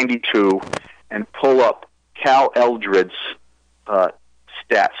 1992 and pull up Cal Eldred's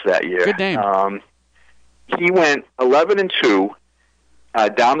stats that year. Good name. He went 11-2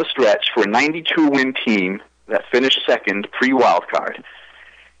 down the stretch for a 92-win team that finished second pre-wild card.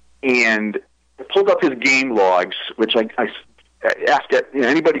 And I pulled up his game logs, which I asked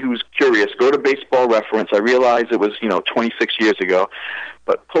anybody who's curious, go to Baseball Reference. I realize it was 26 years ago,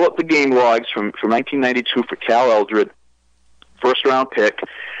 but pull up the game logs from 1992 for Cal Eldred, first round pick,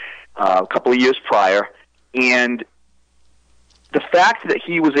 a couple of years prior, and the fact that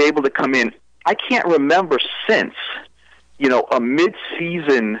he was able to come in, I can't remember since a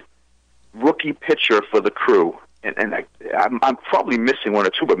mid-season rookie pitcher for the Crew, and I'm probably missing 1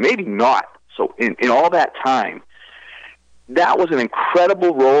 or 2, but maybe not. So in all that time. That was an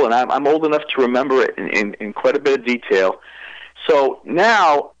incredible role, and I'm old enough to remember it in quite a bit of detail. So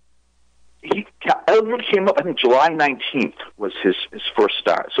now Eldred came up, I think July 19th was his first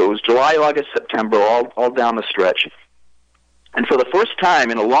start. So it was July, August, September, all down the stretch. And for the first time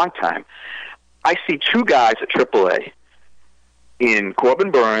in a long time, I see two guys at AAA in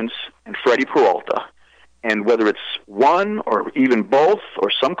Corbin Burnes and Freddie Peralta. And whether it's one or even both or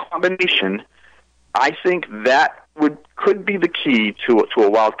some combination, I think that could be the key to a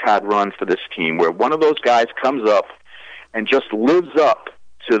wild card run for this team, where one of those guys comes up and just lives up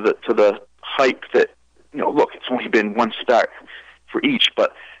to the hype that, look, it's only been one start for each,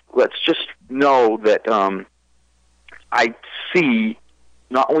 but let's just know that I see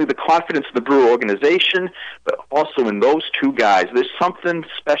not only the confidence of the Brewer organization, but also in those two guys. There's something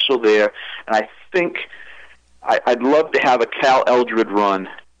special there, and I think I'd love to have a Cal Eldred run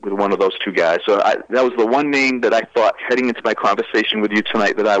with one of those two guys. So that was the one name that I thought, heading into my conversation with you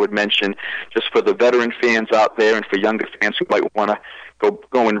tonight, that I would mention, just for the veteran fans out there and for younger fans who might want to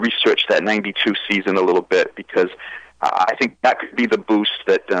go and research that 92 season a little bit, because I think that could be the boost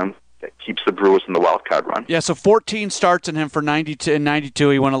that keeps the Brewers in the wild card run. Yeah, so 14 starts in him for 92.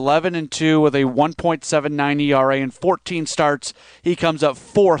 He went 11-2 with a 1.79 ERA. In 14 starts, he comes up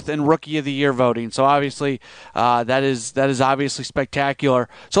fourth in Rookie of the Year voting. So obviously, that is obviously spectacular.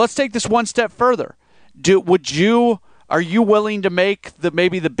 So let's take this one step further. Are you willing to make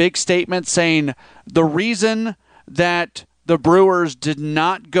maybe the big statement saying the reason that the Brewers did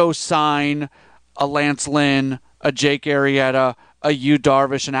not go sign a Lance Lynn, a Jake Arrieta, a Yu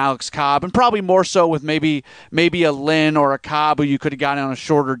Darvish, and Alex Cobb, and probably more so with maybe a Lynn or a Cobb who you could have gotten on a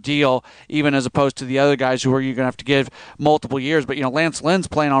shorter deal, even as opposed to the other guys who are you going to have to give multiple years. But Lance Lynn's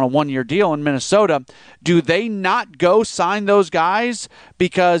playing on a 1-year deal in Minnesota. Do they not go sign those guys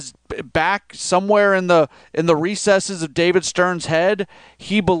because back somewhere in the recesses of David Stern's head,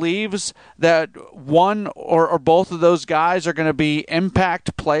 he believes that one or both of those guys are going to be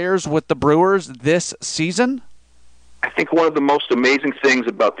impact players with the Brewers this season? I think one of the most amazing things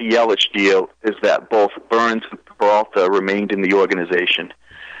about the Yelich deal is that both Burnes and Peralta remained in the organization.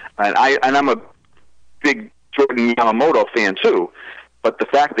 And I'm a big Jordan Yamamoto fan too, but the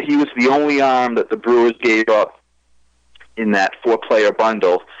fact that he was the only arm that the Brewers gave up in that 4-player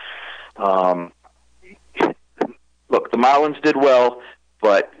bundle, look, the Marlins did well,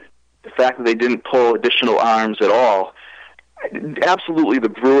 but the fact that they didn't pull additional arms at all, absolutely the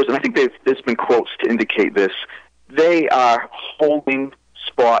Brewers, and I think there's been quotes to indicate this, they are holding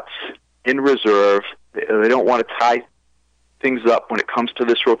spots in reserve. They don't want to tie things up when it comes to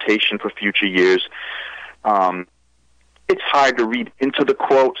this rotation for future years. It's hard to read into the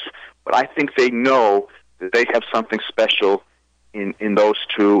quotes, but I think they know that they have something special in those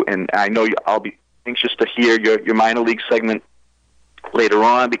two. And I know I'll be anxious to hear your minor league segment later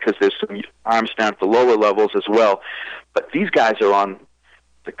on, because there's some arms down at the lower levels as well. But these guys are on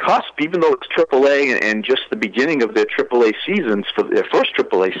the cusp, even though it's AAA and just the beginning of their AAA seasons, for their first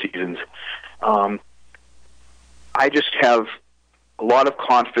AAA seasons. I just have a lot of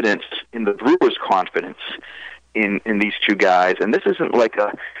confidence in the Brewers' confidence in these two guys, and this isn't like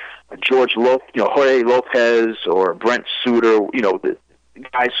a Jorge Lopez or Brent Suter, the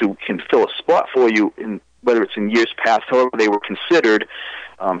guys who can fill a spot for you in whether it's in years past, however they were considered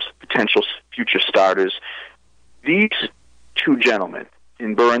potential future starters. These two gentlemen,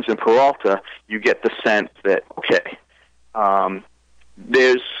 in Burnes and Peralta, you get the sense that, okay,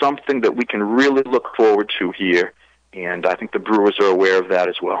 there's something that we can really look forward to here, and I think the Brewers are aware of that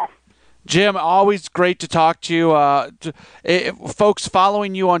as well. Jim, always great to talk to you. Folks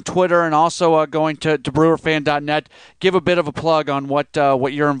following you on Twitter and also going to brewerfan.net, give a bit of a plug on what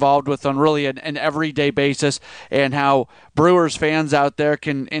you're involved with on really an everyday basis, and how Brewers fans out there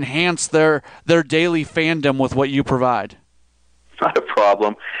can enhance their daily fandom with what you provide. Not a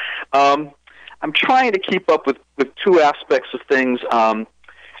problem. I'm trying to keep up with two aspects of things.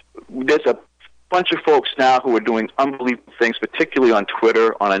 There's a bunch of folks now who are doing unbelievable things, particularly on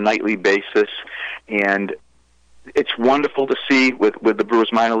Twitter on a nightly basis, and it's wonderful to see with the Brewers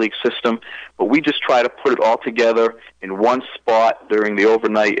minor league system, but we just try to put it all together in one spot during the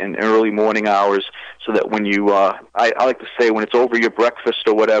overnight and early morning hours, so that when you, I like to say, when it's over your breakfast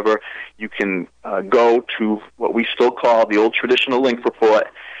or whatever, you can go to what we still call the old traditional link report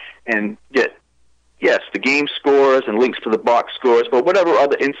and get, yes, the game scores and links to the box scores, but whatever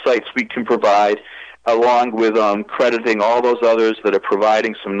other insights we can provide, along with crediting all those others that are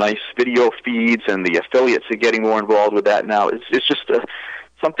providing some nice video feeds, and the affiliates are getting more involved with that now. It's just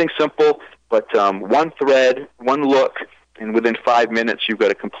something simple, but one thread, one look, and within 5 minutes you've got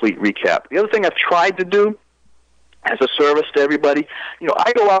a complete recap. The other thing I've tried to do as a service to everybody,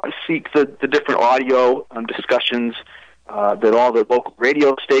 I go out and seek the different audio discussions that all the local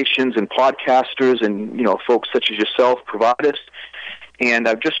radio stations and podcasters and, folks such as yourself provide us. And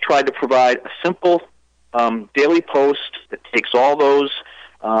I've just tried to provide a simple daily post that takes all those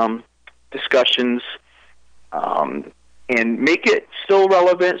discussions and make it still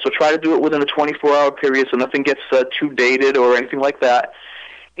relevant. So try to do it within a 24-hour period so nothing gets too dated or anything like that.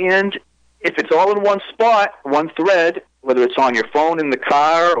 And if it's all in one spot, one thread, whether it's on your phone in the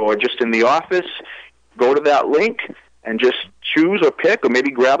car or just in the office, go to that link and just choose or pick or maybe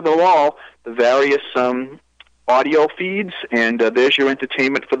grab them all, the various audio feeds, and there's your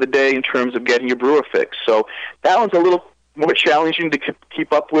entertainment for the day in terms of getting your Brewer fix. So that one's a little more challenging to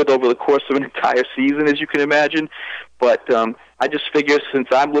keep up with over the course of an entire season, as you can imagine. But I just figure since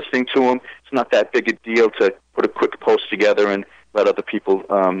I'm listening to them, it's not that big a deal to put a quick post together and let other people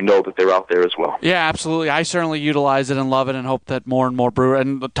know that they're out there as well. Yeah, absolutely. I certainly utilize it and love it and hope that more and more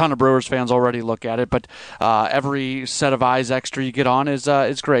and a ton of Brewers fans already look at it, but every set of eyes extra you get on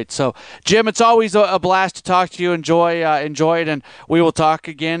is great. So, Jim, it's always a blast to talk to you. Enjoy it, and we will talk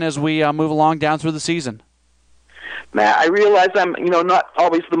again as we move along down through the season. Matt, I realize I'm, not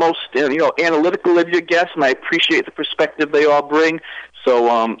always the most, analytical of your guests, and I appreciate the perspective they all bring.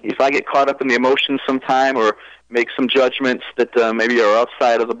 So if I get caught up in the emotions sometime or make some judgments that maybe are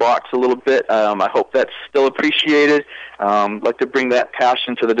outside of the box a little bit, I hope that's still appreciated. I'd like to bring that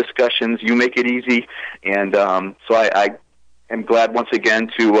passion to the discussions. You make it easy, and so I am glad once again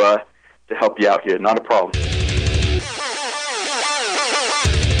to help you out here. Not a problem.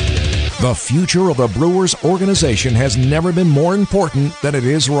 The future of the Brewers organization has never been more important than it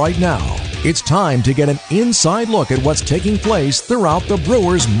is right now. It's time to get an inside look at what's taking place throughout the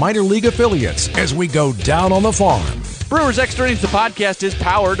Brewers minor league affiliates as we go down on the farm. Brewers Extra Innings, the podcast, is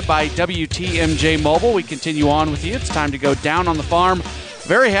powered by WTMJ Mobile. We continue on with you. It's time to go down on the farm.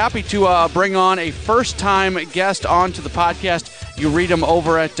 Very happy to bring on a first-time guest onto the podcast. You read him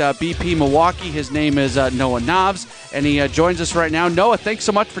over at BP Milwaukee. His name is Nofz, and he joins us right now. Noah, thanks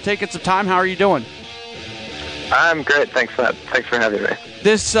so much for taking some time. How are you doing? I'm great. Thanks, Matt. Thanks for having me.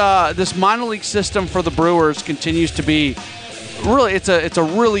 This minor league system for the Brewers continues to be really it's a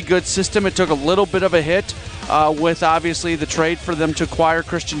really good system. It took a little bit of a hit with obviously the trade for them to acquire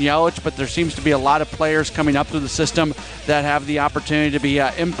Christian Yelich, but there seems to be a lot of players coming up through the system that have the opportunity to be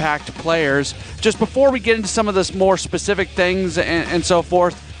impact players. Just before we get into some of this more specific things and so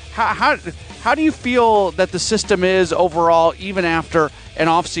forth, how do you feel that the system is overall, even after an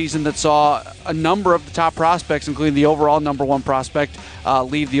offseason that saw a number of the top prospects, including the overall number one prospect,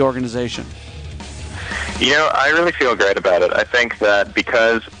 leave the organization? I really feel great about it. I think that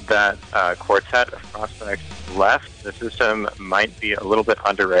because that quartet of prospects left, the system might be a little bit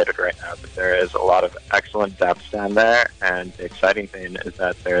underrated right now, but there is a lot of excellent depth down there, and the exciting thing is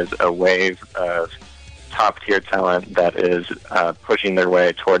that there's a wave of top-tier talent that is pushing their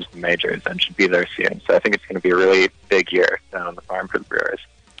way towards the majors and should be there soon. So I think it's going to be a really big year down on the farm for the Brewers.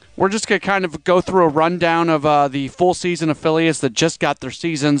 We're just going to kind of go through a rundown of the full season affiliates that just got their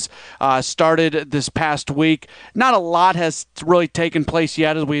seasons started this past week. Not a lot has really taken place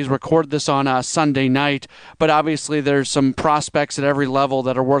yet as we record this on Sunday night, but obviously there's some prospects at every level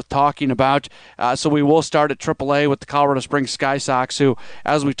that are worth talking about. So we will start at AAA with the Colorado Springs Sky Sox, who,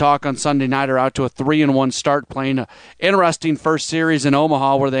 as we talk on Sunday night, are out to a 3-1 start, playing an interesting first series in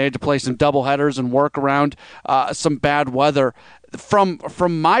Omaha where they had to play some doubleheaders and work around some bad weather. From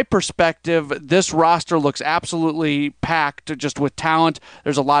my perspective, this roster looks absolutely packed just with talent.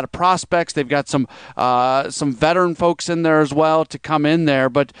 There's a lot of prospects. They've got some veteran folks in there as well to come in there.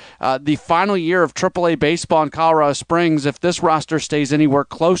 But the final year of AAA baseball in Colorado Springs, if this roster stays anywhere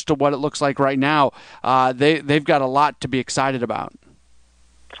close to what it looks like right now, they've got a lot to be excited about.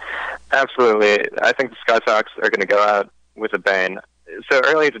 Absolutely. I think the Sky Sox are going to go out with a bang. So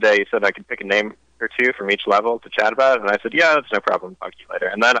earlier today, you said I could pick a name or two from each level to chat about, and I said, yeah, that's no problem. Talk to you later.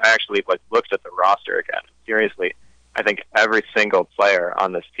 And then I actually looked at the roster again. Seriously, I think every single player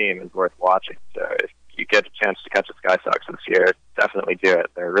on this team is worth watching. So if you get a chance to catch the Sky Sox this year, definitely do it.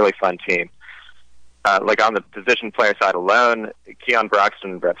 They're a really fun team. On the position player side alone, Keon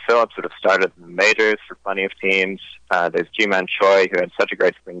Broxton and Brett Phillips would have started in the majors for plenty of teams. There's Ji-Man Choi, who had such a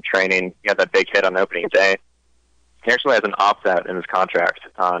great spring training. He had that big hit on opening day. He actually has an opt-out in his contract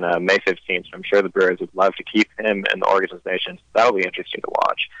on May 15th, so I'm sure the Brewers would love to keep him in the organization. So that'll be interesting to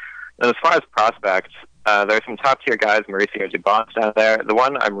watch. And as far as prospects, there are some top-tier guys, Mauricio Dubon's down there. The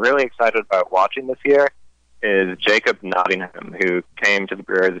one I'm really excited about watching this year is Jacob Nottingham, who came to the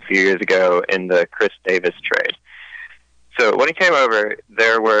Brewers a few years ago in the Chris Davis trade. So when he came over,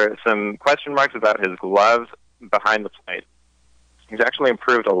 there were some question marks about his glove behind the plate. He's actually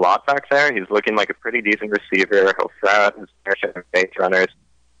improved a lot back there. He's looking like a pretty decent receiver. He'll throw out his fair share of base runners.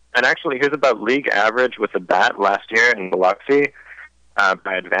 And actually, he was about league average with the bat last year in Biloxi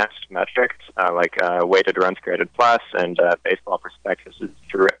by advanced metrics, like weighted runs created plus and Baseball Prospectus'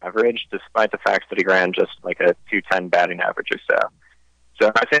 true average, despite the fact that he ran just like a 210 batting average or so.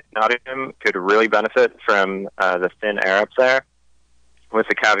 So I think Nottingham could really benefit from the thin air up there, with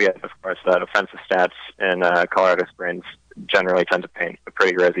the caveat, of course, that offensive stats in Colorado Springs generally tend to paint a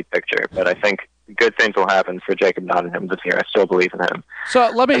pretty rosy picture. But I think good things will happen for Jacob Nottingham this year. I still believe in him. So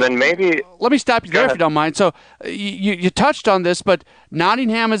let me stop you there if you don't mind. So you touched on this, but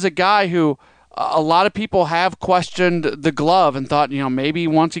Nottingham is a guy who a lot of people have questioned the glove and thought, maybe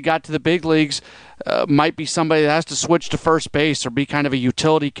once he got to the big leagues, might be somebody that has to switch to first base or be kind of a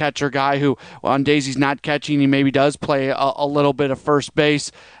utility catcher guy who on days he's not catching, he maybe does play a little bit of first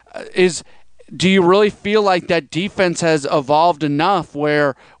base. Do you really feel like that defense has evolved enough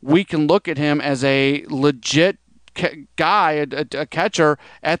where we can look at him as a legit guy, a catcher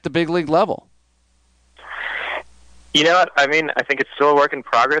at the big league level? You know what? I mean, I think it's still a work in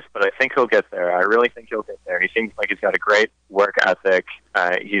progress, but I think he'll get there. I really think he'll get there. He seems like he's got a great work ethic.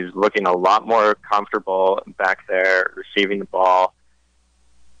 He's looking a lot more comfortable back there receiving the ball.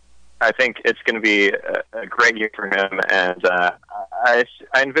 I think it's going to be a great year for him, and I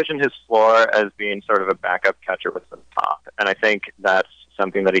envision his floor as being sort of a backup catcher with some top, and I think that's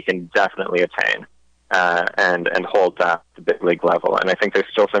something that he can definitely attain and hold that to big league level, and I think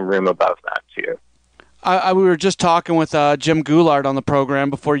there's still some room above that, too. We were just talking with Jim Goulart on the program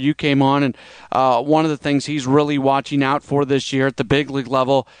before you came on, and one of the things he's really watching out for this year at the big league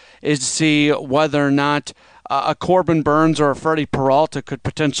level is to see whether or not a Corbin Burns or a Freddie Peralta could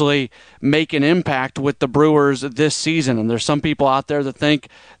potentially make an impact with the Brewers this season. And there's some people out there that think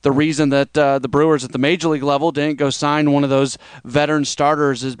the reason that the Brewers at the major league level didn't go sign one of those veteran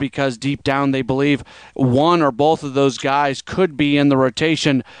starters is because deep down they believe one or both of those guys could be in the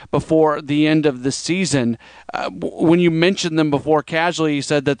rotation before the end of the season. When you mentioned them before casually, you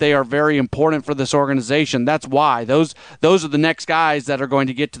said that they are very important for this organization. That's why. Those are the next guys that are going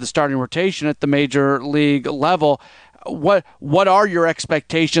to get to the starting rotation at the major league level. What are your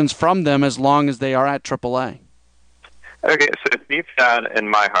expectations from them as long as they are at AAA? Okay, so deep down in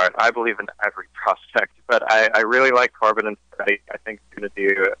my heart, I believe in every prospect, but I really like Corbin and Freddie. I think they're going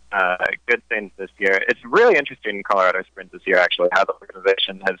to do good things this year. It's really interesting in Colorado Springs this year, actually, how the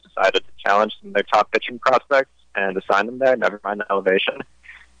organization has decided to challenge some of their top pitching prospects and assign them there, never mind the elevation.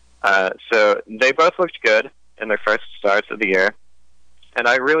 So they both looked good in their first starts of the year. And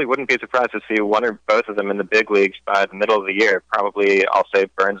I really wouldn't be surprised to see one or both of them in the big leagues by the middle of the year. Probably, I'll say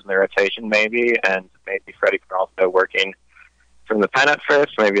Burns in the rotation maybe, and maybe Freddie Peralta working from the pen at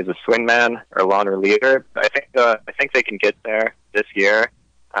first, maybe as a swingman or lawn reliever. I think they can get there this year.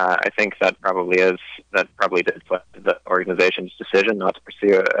 I think that probably did reflect the organization's decision not to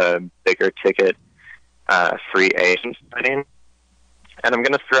pursue a bigger ticket free agent signing. And I'm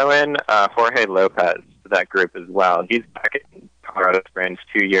going to throw in Jorge Lopez to that group as well. He's back in Colorado Springs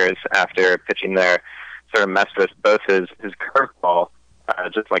 2 years after pitching there, sort of messed with both his curveball,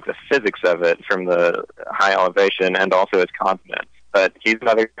 just like the physics of it from the high elevation, and also his confidence. But he's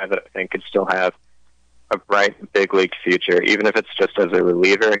another guy that I think could still have a bright big league future, even if it's just as a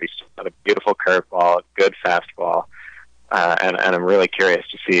reliever. He's still got a beautiful curveball, good fastball, and I'm really curious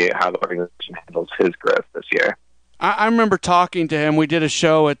to see how the organization handles his growth this year. I remember talking to him. We did a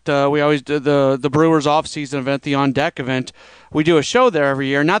show at, we always do the Brewers off-season event, the On Deck event. We do a show there every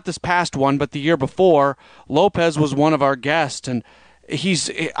year, not this past one, but the year before. Lopez was one of our guests, and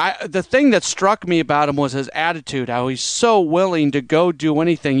the thing that struck me about him was his attitude, how he's so willing to go do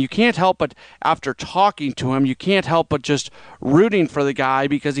anything. You can't help but, after talking to him, you can't help but just rooting for the guy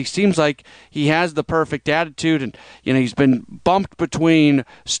because he seems like he has the perfect attitude. And, he's been bumped between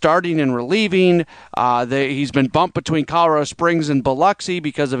starting and relieving. He's been bumped between Colorado Springs and Biloxi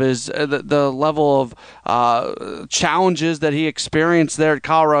because of his the level of challenges that he experienced there at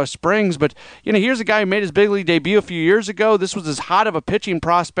Colorado Springs. But, here's a guy who made his big league debut a few years ago. This was as hot of a pitching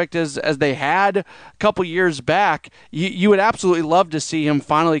prospect as they had a couple years back. You would absolutely love to see him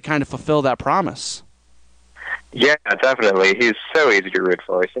finally kind of fulfill that promise. Yeah, definitely. He's so easy to root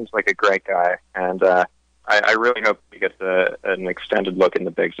for. He seems like a great guy, and I really hope he gets an extended look in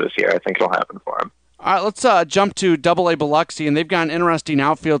the bigs this year. I think it'll happen for him. All right, let's jump to AA Biloxi, and they've got an interesting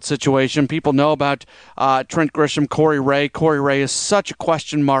outfield situation. People know about Trent Grisham, Corey Ray. Corey Ray is such a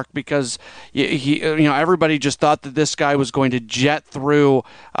question mark because everybody just thought that this guy was going to jet through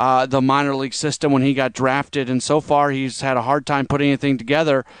the minor league system when he got drafted, and so far he's had a hard time putting anything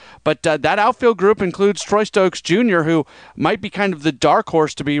together. But that outfield group includes Troy Stokes Jr., who might be kind of the dark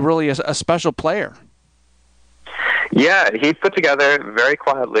horse to be really a special player. Yeah, he put together very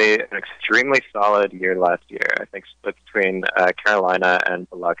quietly an extremely solid year last year. I think split between Carolina and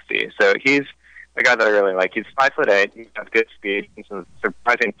Biloxi. So he's a guy that I really like. He's 5'8". He has good speed and some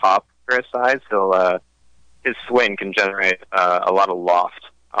surprising pop for his size. His swing can generate a lot of loft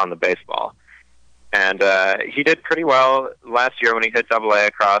on the baseball. And he did pretty well last year when he hit AA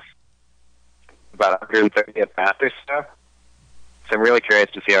across about 130 at bats or so. So I'm really curious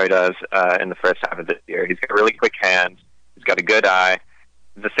to see how he does in the first half of this year. He's got really quick hands. He's got a good eye.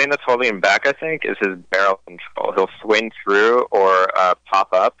 The thing that's holding him back, I think, is his barrel control. He'll swing through or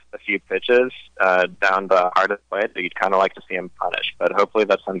pop up a few pitches down the hardest plate that you'd kind of like to see him punish. But hopefully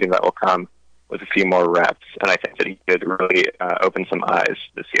that's something that will come with a few more reps. And I think that he could really open some eyes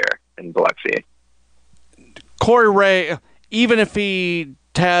this year in Biloxi. Corey Ray, even if he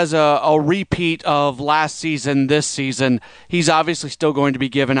has a repeat of last season this season, he's obviously still going to be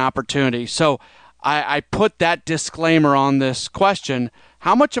given opportunity. So I put that disclaimer on this question.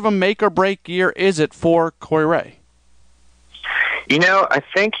 How much of a make-or-break year is it for Corey Ray? I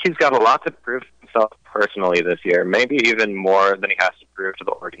think he's got a lot to prove himself personally this year, maybe even more than he has to prove to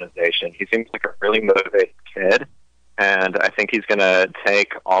the organization. He seems like a really motivated kid, and I think he's going to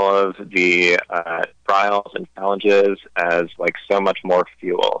take all of the trials and challenges as so much more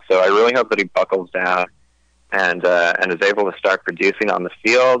fuel. So I really hope that he buckles down and is able to start producing on the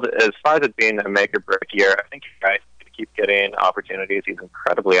field. As far as it being a make-or-break year, I think he's right to keep getting opportunities. He's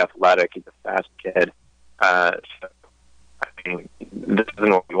incredibly athletic. He's a fast kid. This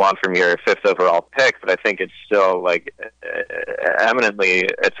isn't what we want from your 5th overall pick, but I think it's still eminently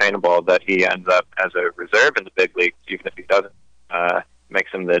attainable that he ends up as a reserve in the big leagues, even if he doesn't make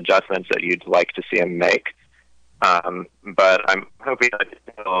some of the adjustments that you'd like to see him make. But I'm hoping that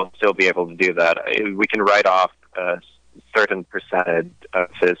he'll still be able to do that. We can write off a certain percentage of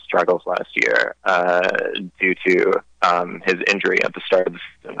his struggles last year due to his injury at the start of the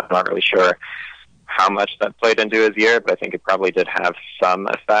season. I'm not really sure how much that played into his year, but I think it probably did have some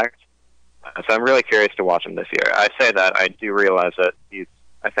effect. So I'm really curious to watch him this year. I say that. I do realize that he's,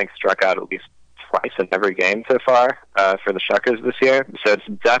 I think, struck out at least twice in every game so far for the Shuckers this year. So it's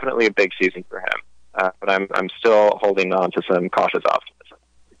definitely a big season for him. But I'm still holding on to some cautious optimism.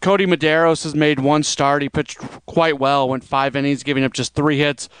 Cody Medeiros has made one start. He pitched quite well, went 5 innings, giving up just 3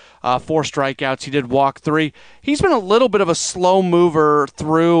 hits, 4 strikeouts. He did walk 3. He's been a little bit of a slow mover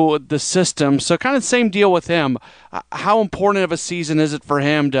through the system, so kind of the same deal with him. How important of a season is it for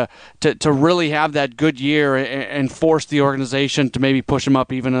him to really have that good year and force the organization to maybe push him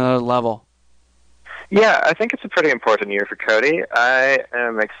up even another level? Yeah, I think it's a pretty important year for Cody. I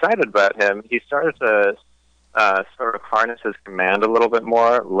am excited about him. He started to sort of harness his command a little bit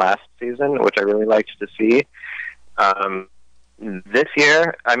more last season, which I really liked to see. This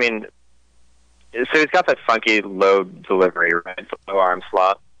year, so he's got that funky low delivery, right? The low arm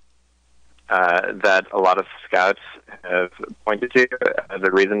slot that a lot of scouts have pointed to as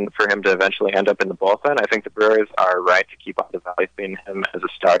a reason for him to eventually end up in the bullpen. I think the Brewers are right to keep on evaluating him as a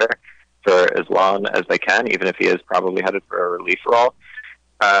starter for as long as they can, even if he is probably headed for a relief role.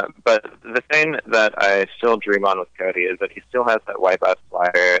 But the thing that I still dream on with Cody is that he still has that wipeout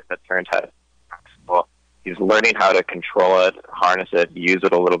slider that turns head. He's learning how to control it, harness it, use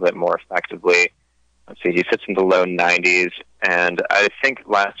it a little bit more effectively. Let's see, he sits in the low 90s, and I think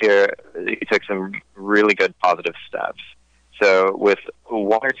last year he took some really good positive steps. So with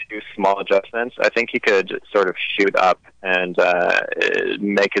 1 or 2 small adjustments, I think he could sort of shoot up and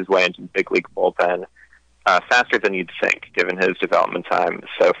make his way into the big league bullpen faster than you'd think, given his development time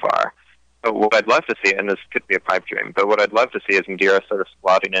so far. But what I'd love to see, and this could be a pipe dream, but what I'd love to see is Medeiros sort of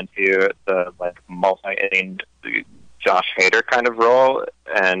slotting into the multi-inning Josh Hader kind of role,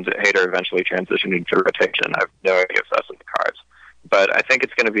 and Hader eventually transitioning to rotation. I have no idea if that's in the cards. But I think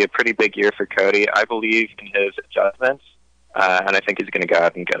it's going to be a pretty big year for Cody. I believe in his adjustments, and I think he's going to go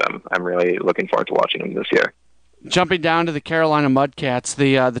out and get them. I'm really looking forward to watching him this year. Jumping down to the Carolina Mudcats,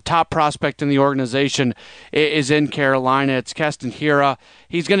 the top prospect in the organization is in Carolina. It's Keston Hiura.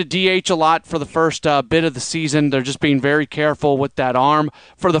 He's going to DH a lot for the first bit of the season. They're just being very careful with that arm.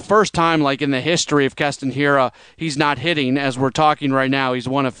 For the first time, like in the history of Keston Hiura, he's not hitting. As we're talking right now, he's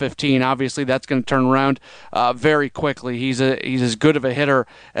 1 of 15. Obviously, that's going to turn around very quickly. He's as good of a hitter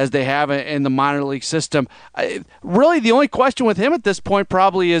as they have in the minor league system. Really, the only question with him at this point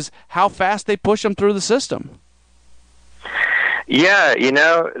probably is how fast they push him through the system. Yeah,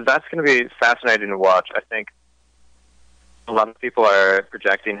 that's going to be fascinating to watch. I think a lot of people are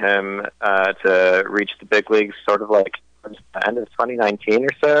projecting him to reach the big leagues sort of like towards the end of 2019 or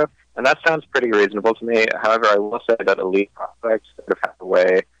so, and that sounds pretty reasonable to me. However, I will say that elite prospects sort of have a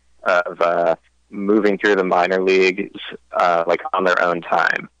way of moving through the minor leagues like on their own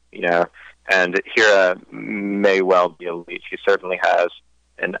time, and Hiura may well be elite. He certainly has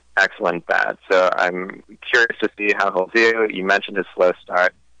an excellent bat. So I'm curious to see how he'll do. You mentioned his slow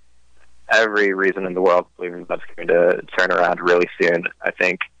start. Every reason in the world to believe that's going to turn around really soon. I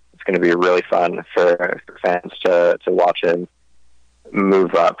think it's going to be really fun for fans to watch him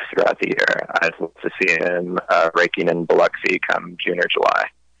move up throughout the year. I'd love to see him raking in Biloxi come June or July.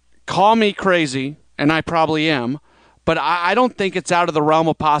 Call me crazy, and I probably am, but I don't think it's out of the realm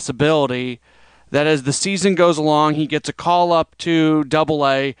of possibility that as the season goes along, he gets a call up to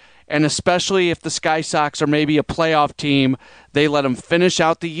Double-A, and especially if the Sky Sox are maybe a playoff team, they let him finish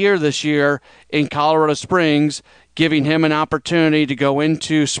out the year this year in Colorado Springs, giving him an opportunity to go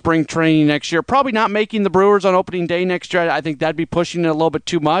into spring training next year. Probably not making the Brewers on opening day next year. I think that'd be pushing it a little bit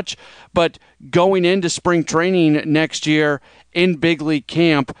too much, but going into spring training next year in big league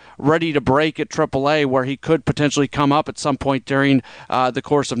camp, ready to break at Triple-A, where he could potentially come up at some point during the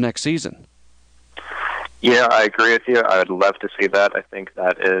course of next season. Yeah, I agree with you. I would love to see that. I think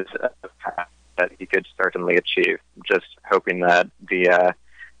that is a path that he could certainly achieve. I'm just hoping that the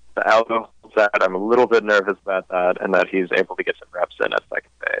elbow holds that. I'm a little bit nervous about that, and that he's able to get some reps in at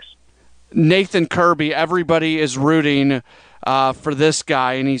second base. Nathan Kirby, everybody is rooting for this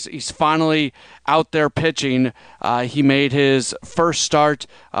guy, and he's finally out there pitching. He made his first start.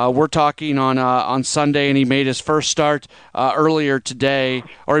 We're talking on Sunday, and he made his first start earlier today.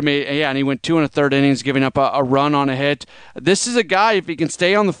 And he went 2 1/3 innings, giving up a run on a hit. This is a guy, if he can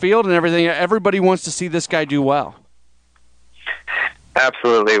stay on the field and everything, everybody wants to see this guy do well.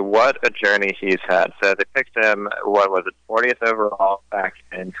 Absolutely. What a journey he's had. So they picked him, 40th overall back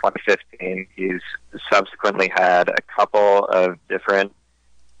in 2015. He's subsequently had a couple of different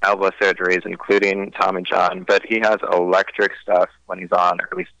elbow surgeries, including Tommy John, but he has electric stuff when he's on, or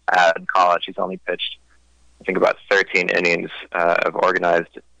at least had in college. He's only pitched, I think, about 13 innings of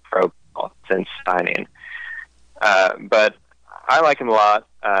organized pro ball since signing. But I like him a lot.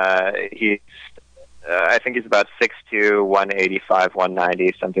 I think he's about 6'2", 185,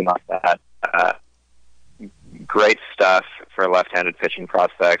 190, something like that. Great stuff for a left-handed pitching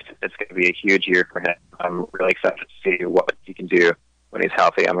prospect. It's going to be a huge year for him. I'm really excited to see what he can do when he's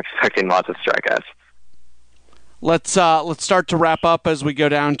healthy. I'm expecting lots of strikeouts. Let's start to wrap up as we go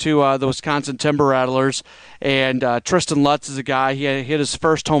down to the Wisconsin Timber Rattlers. And Tristan Lutz is a guy. He hit his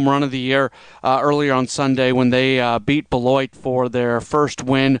first home run of the year earlier on Sunday when they beat Beloit for their first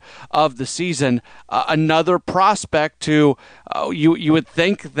win of the season. Another prospect who you would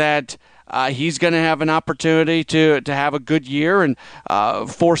think that he's going to have an opportunity to have a good year and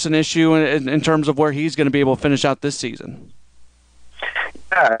force an issue in terms of where he's going to be able to finish out this season.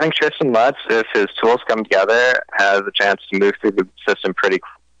 Yeah, I think Tristan Lutz, if his tools come together, has a chance to move through the system pretty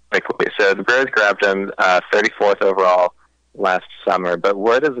quickly. So the Brewers grabbed him 34th overall last summer, but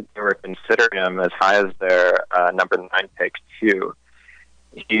word is that they were considering him as high as their number 9 pick, too.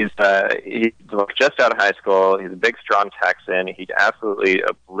 He's just out of high school. He's a big, strong Texan. He absolutely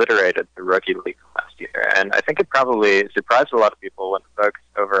obliterated the rookie league last year, and I think it probably surprised a lot of people when folks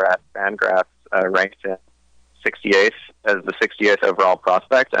over at Fangraphs ranked him 68th as the 68th overall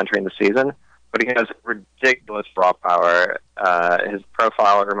prospect entering the season, but he has ridiculous raw power. His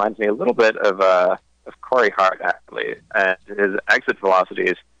profile reminds me a little bit of Corey Hart, actually, and his exit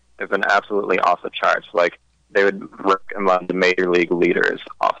velocities have been absolutely off the charts. Like, they would rank among the major league leaders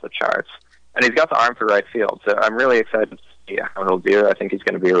off the charts. And he's got the arm for right field, so I'm really excited to see how he'll do. I think he's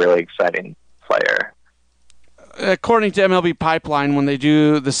going to be a really exciting player. According to MLB Pipeline, when they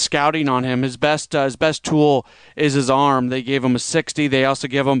do the scouting on him, his best tool is his arm. They gave him a 60. They also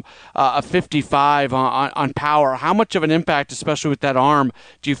give him a 55 on power. How much of an impact, especially with that arm,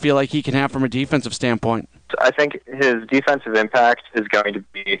 do you feel like he can have from a defensive standpoint? I think his defensive impact is going to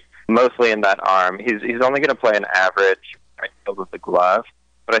be mostly in that arm. He's only going to play an average right field with the glove,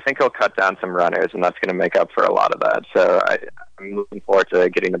 but but I think he'll cut down some runners, and that's going to make up for a lot of that. So I'm looking forward to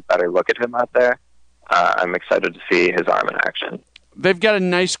getting a better look at him out there. I'm excited to see his arm in action. They've got a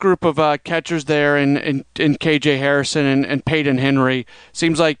nice group of catchers there in KJ Harrison and Peyton Henry.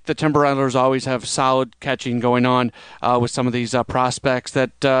 Seems like the Timber Rattlers always have solid catching going on with some of these prospects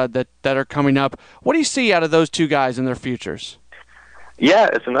that are coming up. What do you see out of those two guys in their futures? Yeah,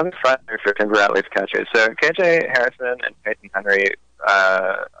 it's another front for Timber Rattlers catchers. So KJ Harrison and Peyton Henry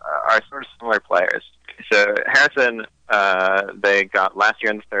are sort of similar players. So Harrison, they got last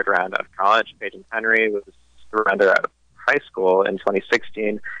year in the third round out of college. Peyton Henry was the rounder out of high school in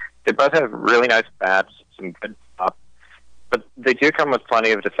 2016. They both have really nice bats, some good pop, but they do come with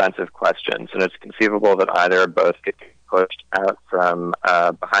plenty of defensive questions, and it's conceivable that either or both get pushed out from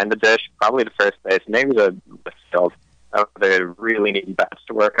behind the dish, probably to first base, maybe the field. They really need bats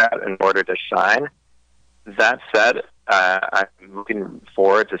to work out in order to shine. That said, I'm looking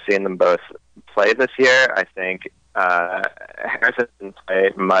forward to seeing them both play this year. I think Harrison didn't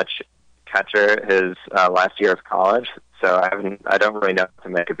play much catcher his last year of college, so I don't really know what to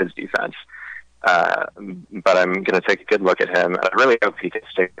make of his defense. But I'm going to take a good look at him. I really hope he can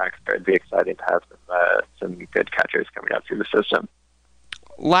stay back there. It'd be exciting to have some good catchers coming up through the system.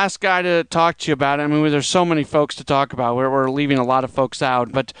 Last guy to talk to you about. I mean, there's so many folks to talk about. We're leaving a lot of folks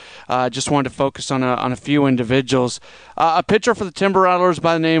out, but just wanted to focus on a few individuals. A pitcher for the Timber Rattlers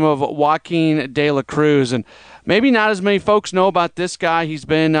by the name of Joaquin De La Cruz, and maybe not as many folks know about this guy. He's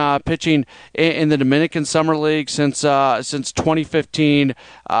been pitching in the Dominican Summer League since 2015.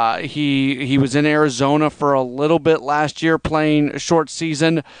 He was in Arizona for a little bit last year playing a short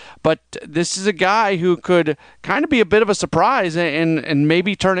season, but this is a guy who could kind of be a bit of a surprise and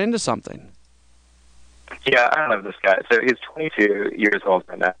maybe turn into something. Yeah, I love this guy. So he's 22 years old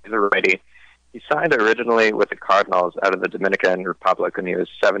right now. He's a righty. He signed originally with the Cardinals out of the Dominican Republic when he was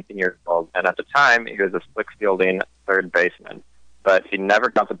 17 years old, and at the time he was a slick-fielding third baseman. But he never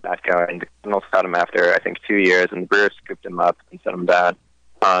got the bat going. The Cardinals got him after, I think, 2 years, and the Brewers scooped him up and sent him down.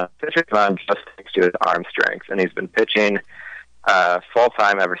 Pitching on just thanks to his arm strength, and he's been pitching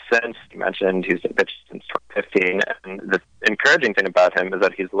full-time ever since. You mentioned he's been pitching since 2015, and the encouraging thing about him is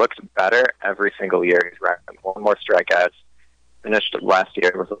that he's looked better every single year. He's racked up one more strikeouts. Finished last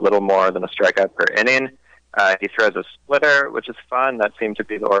year with a little more than a strikeout per inning. He throws a splitter, which is fun. That seemed to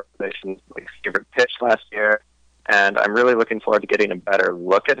be the organization's favorite pitch last year. And I'm really looking forward to getting a better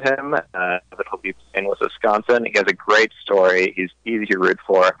look at him. That he'll be playing with Wisconsin. He has a great story. He's easy to root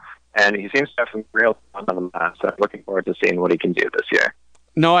for. And he seems to have some real fun on the mound. So I'm looking forward to seeing what he can do this year.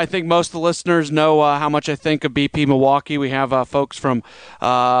 No, I think most of the listeners know how much I think of BP Milwaukee. We have folks from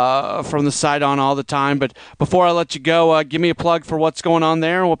the site on all the time. But before I let you go, give me a plug for what's going on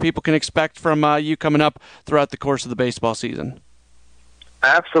there and what people can expect from you coming up throughout the course of the baseball season.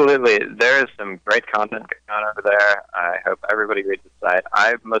 Absolutely. There is some great content going on over there. I hope everybody reads the site.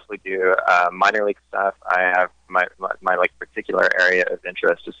 I mostly do minor league stuff. I have my particular area of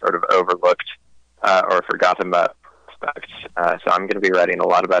interest is sort of overlooked or forgotten about. So I'm going to be writing a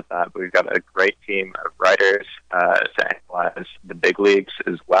lot about that. But we've got a great team of writers to analyze the big leagues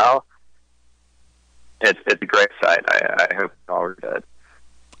as well. It's a great site. I hope you all read it.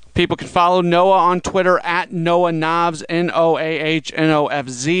 People can follow Noah on Twitter at Noah Nofz,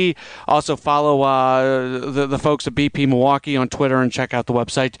 NoahNofz. Also follow the folks at BP Milwaukee on Twitter and check out the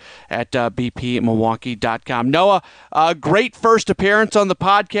website at bpmilwaukee.com. Noah, great first appearance on the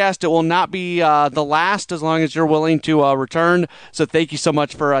podcast. It will not be the last as long as you're willing to return. So thank you so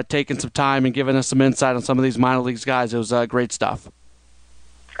much for taking some time and giving us some insight on some of these minor leagues guys. It was great stuff.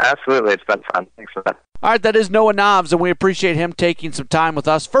 Absolutely. It's been fun. Thanks for that. All right, that is Noah Nofz, and we appreciate him taking some time with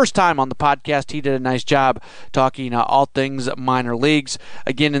us. First time on the podcast. He did a nice job talking all things minor leagues.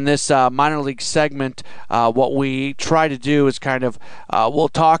 Again, in this minor league segment, what we try to do is kind of we'll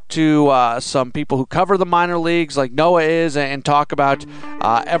talk to some people who cover the minor leagues like Noah is and talk about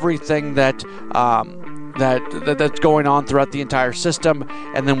everything that's going on throughout the entire system,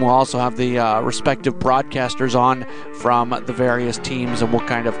 and then we'll also have the respective broadcasters on from the various teams, and we'll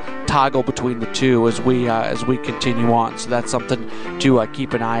kind of toggle between the two as we continue on. So that's something to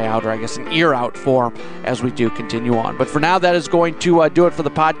keep an eye out, or I guess an ear out for, as we do continue on. But for now, that is going to do it for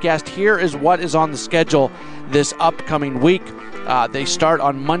the podcast. Here is what is on the schedule this upcoming week. They start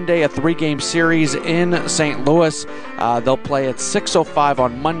on Monday, a 3-game series in St. Louis. They'll play at 6:05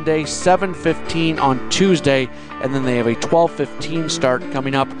 on Monday, 7:15 on Tuesday, and then they have a 12:15 start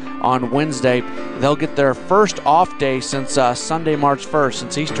coming up on Wednesday. They'll get their first off day since Sunday, March 1st,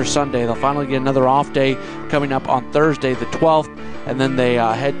 since Easter Sunday. They'll finally get another off day coming up on Thursday, the 12th, and then they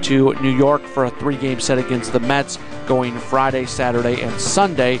head to New York for a 3-game set against the Mets. going Friday, Saturday, and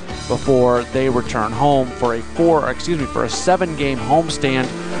Sunday before they return home for a 7-game homestand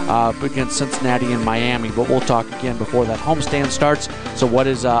against Cincinnati and Miami. But we'll talk again before that homestand starts. So what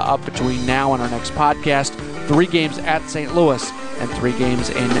is up between now and our next podcast? 3 games at St. Louis and 3 games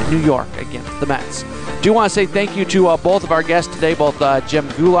in New York against the Mets. Do want to say thank you to both of our guests today, both Jim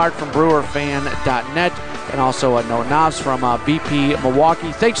Goulart from BrewerFan.net and also Nofz from BP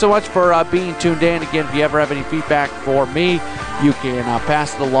Milwaukee. Thanks so much for being tuned in. Again, if you ever have any feedback for me, you can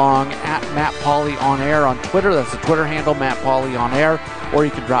pass it along at Matt Pauley on air on Twitter. That's the Twitter handle, Matt Pauley on air. Or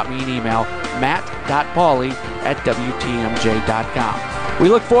you can drop me an email, matt.pauley@WTMJ.com. We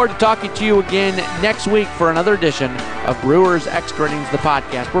look forward to talking to you again next week for another edition of Brewers Extra Innings, the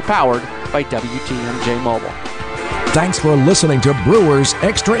podcast. We're powered by WTMJ Mobile. Thanks for listening to Brewers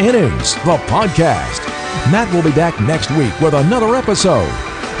Extra Innings, the podcast. Matt will be back next week with another episode.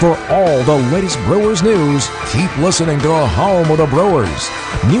 For all the latest Brewers news, keep listening to Home of the Brewers.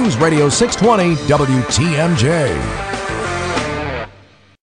 News Radio 620 WTMJ.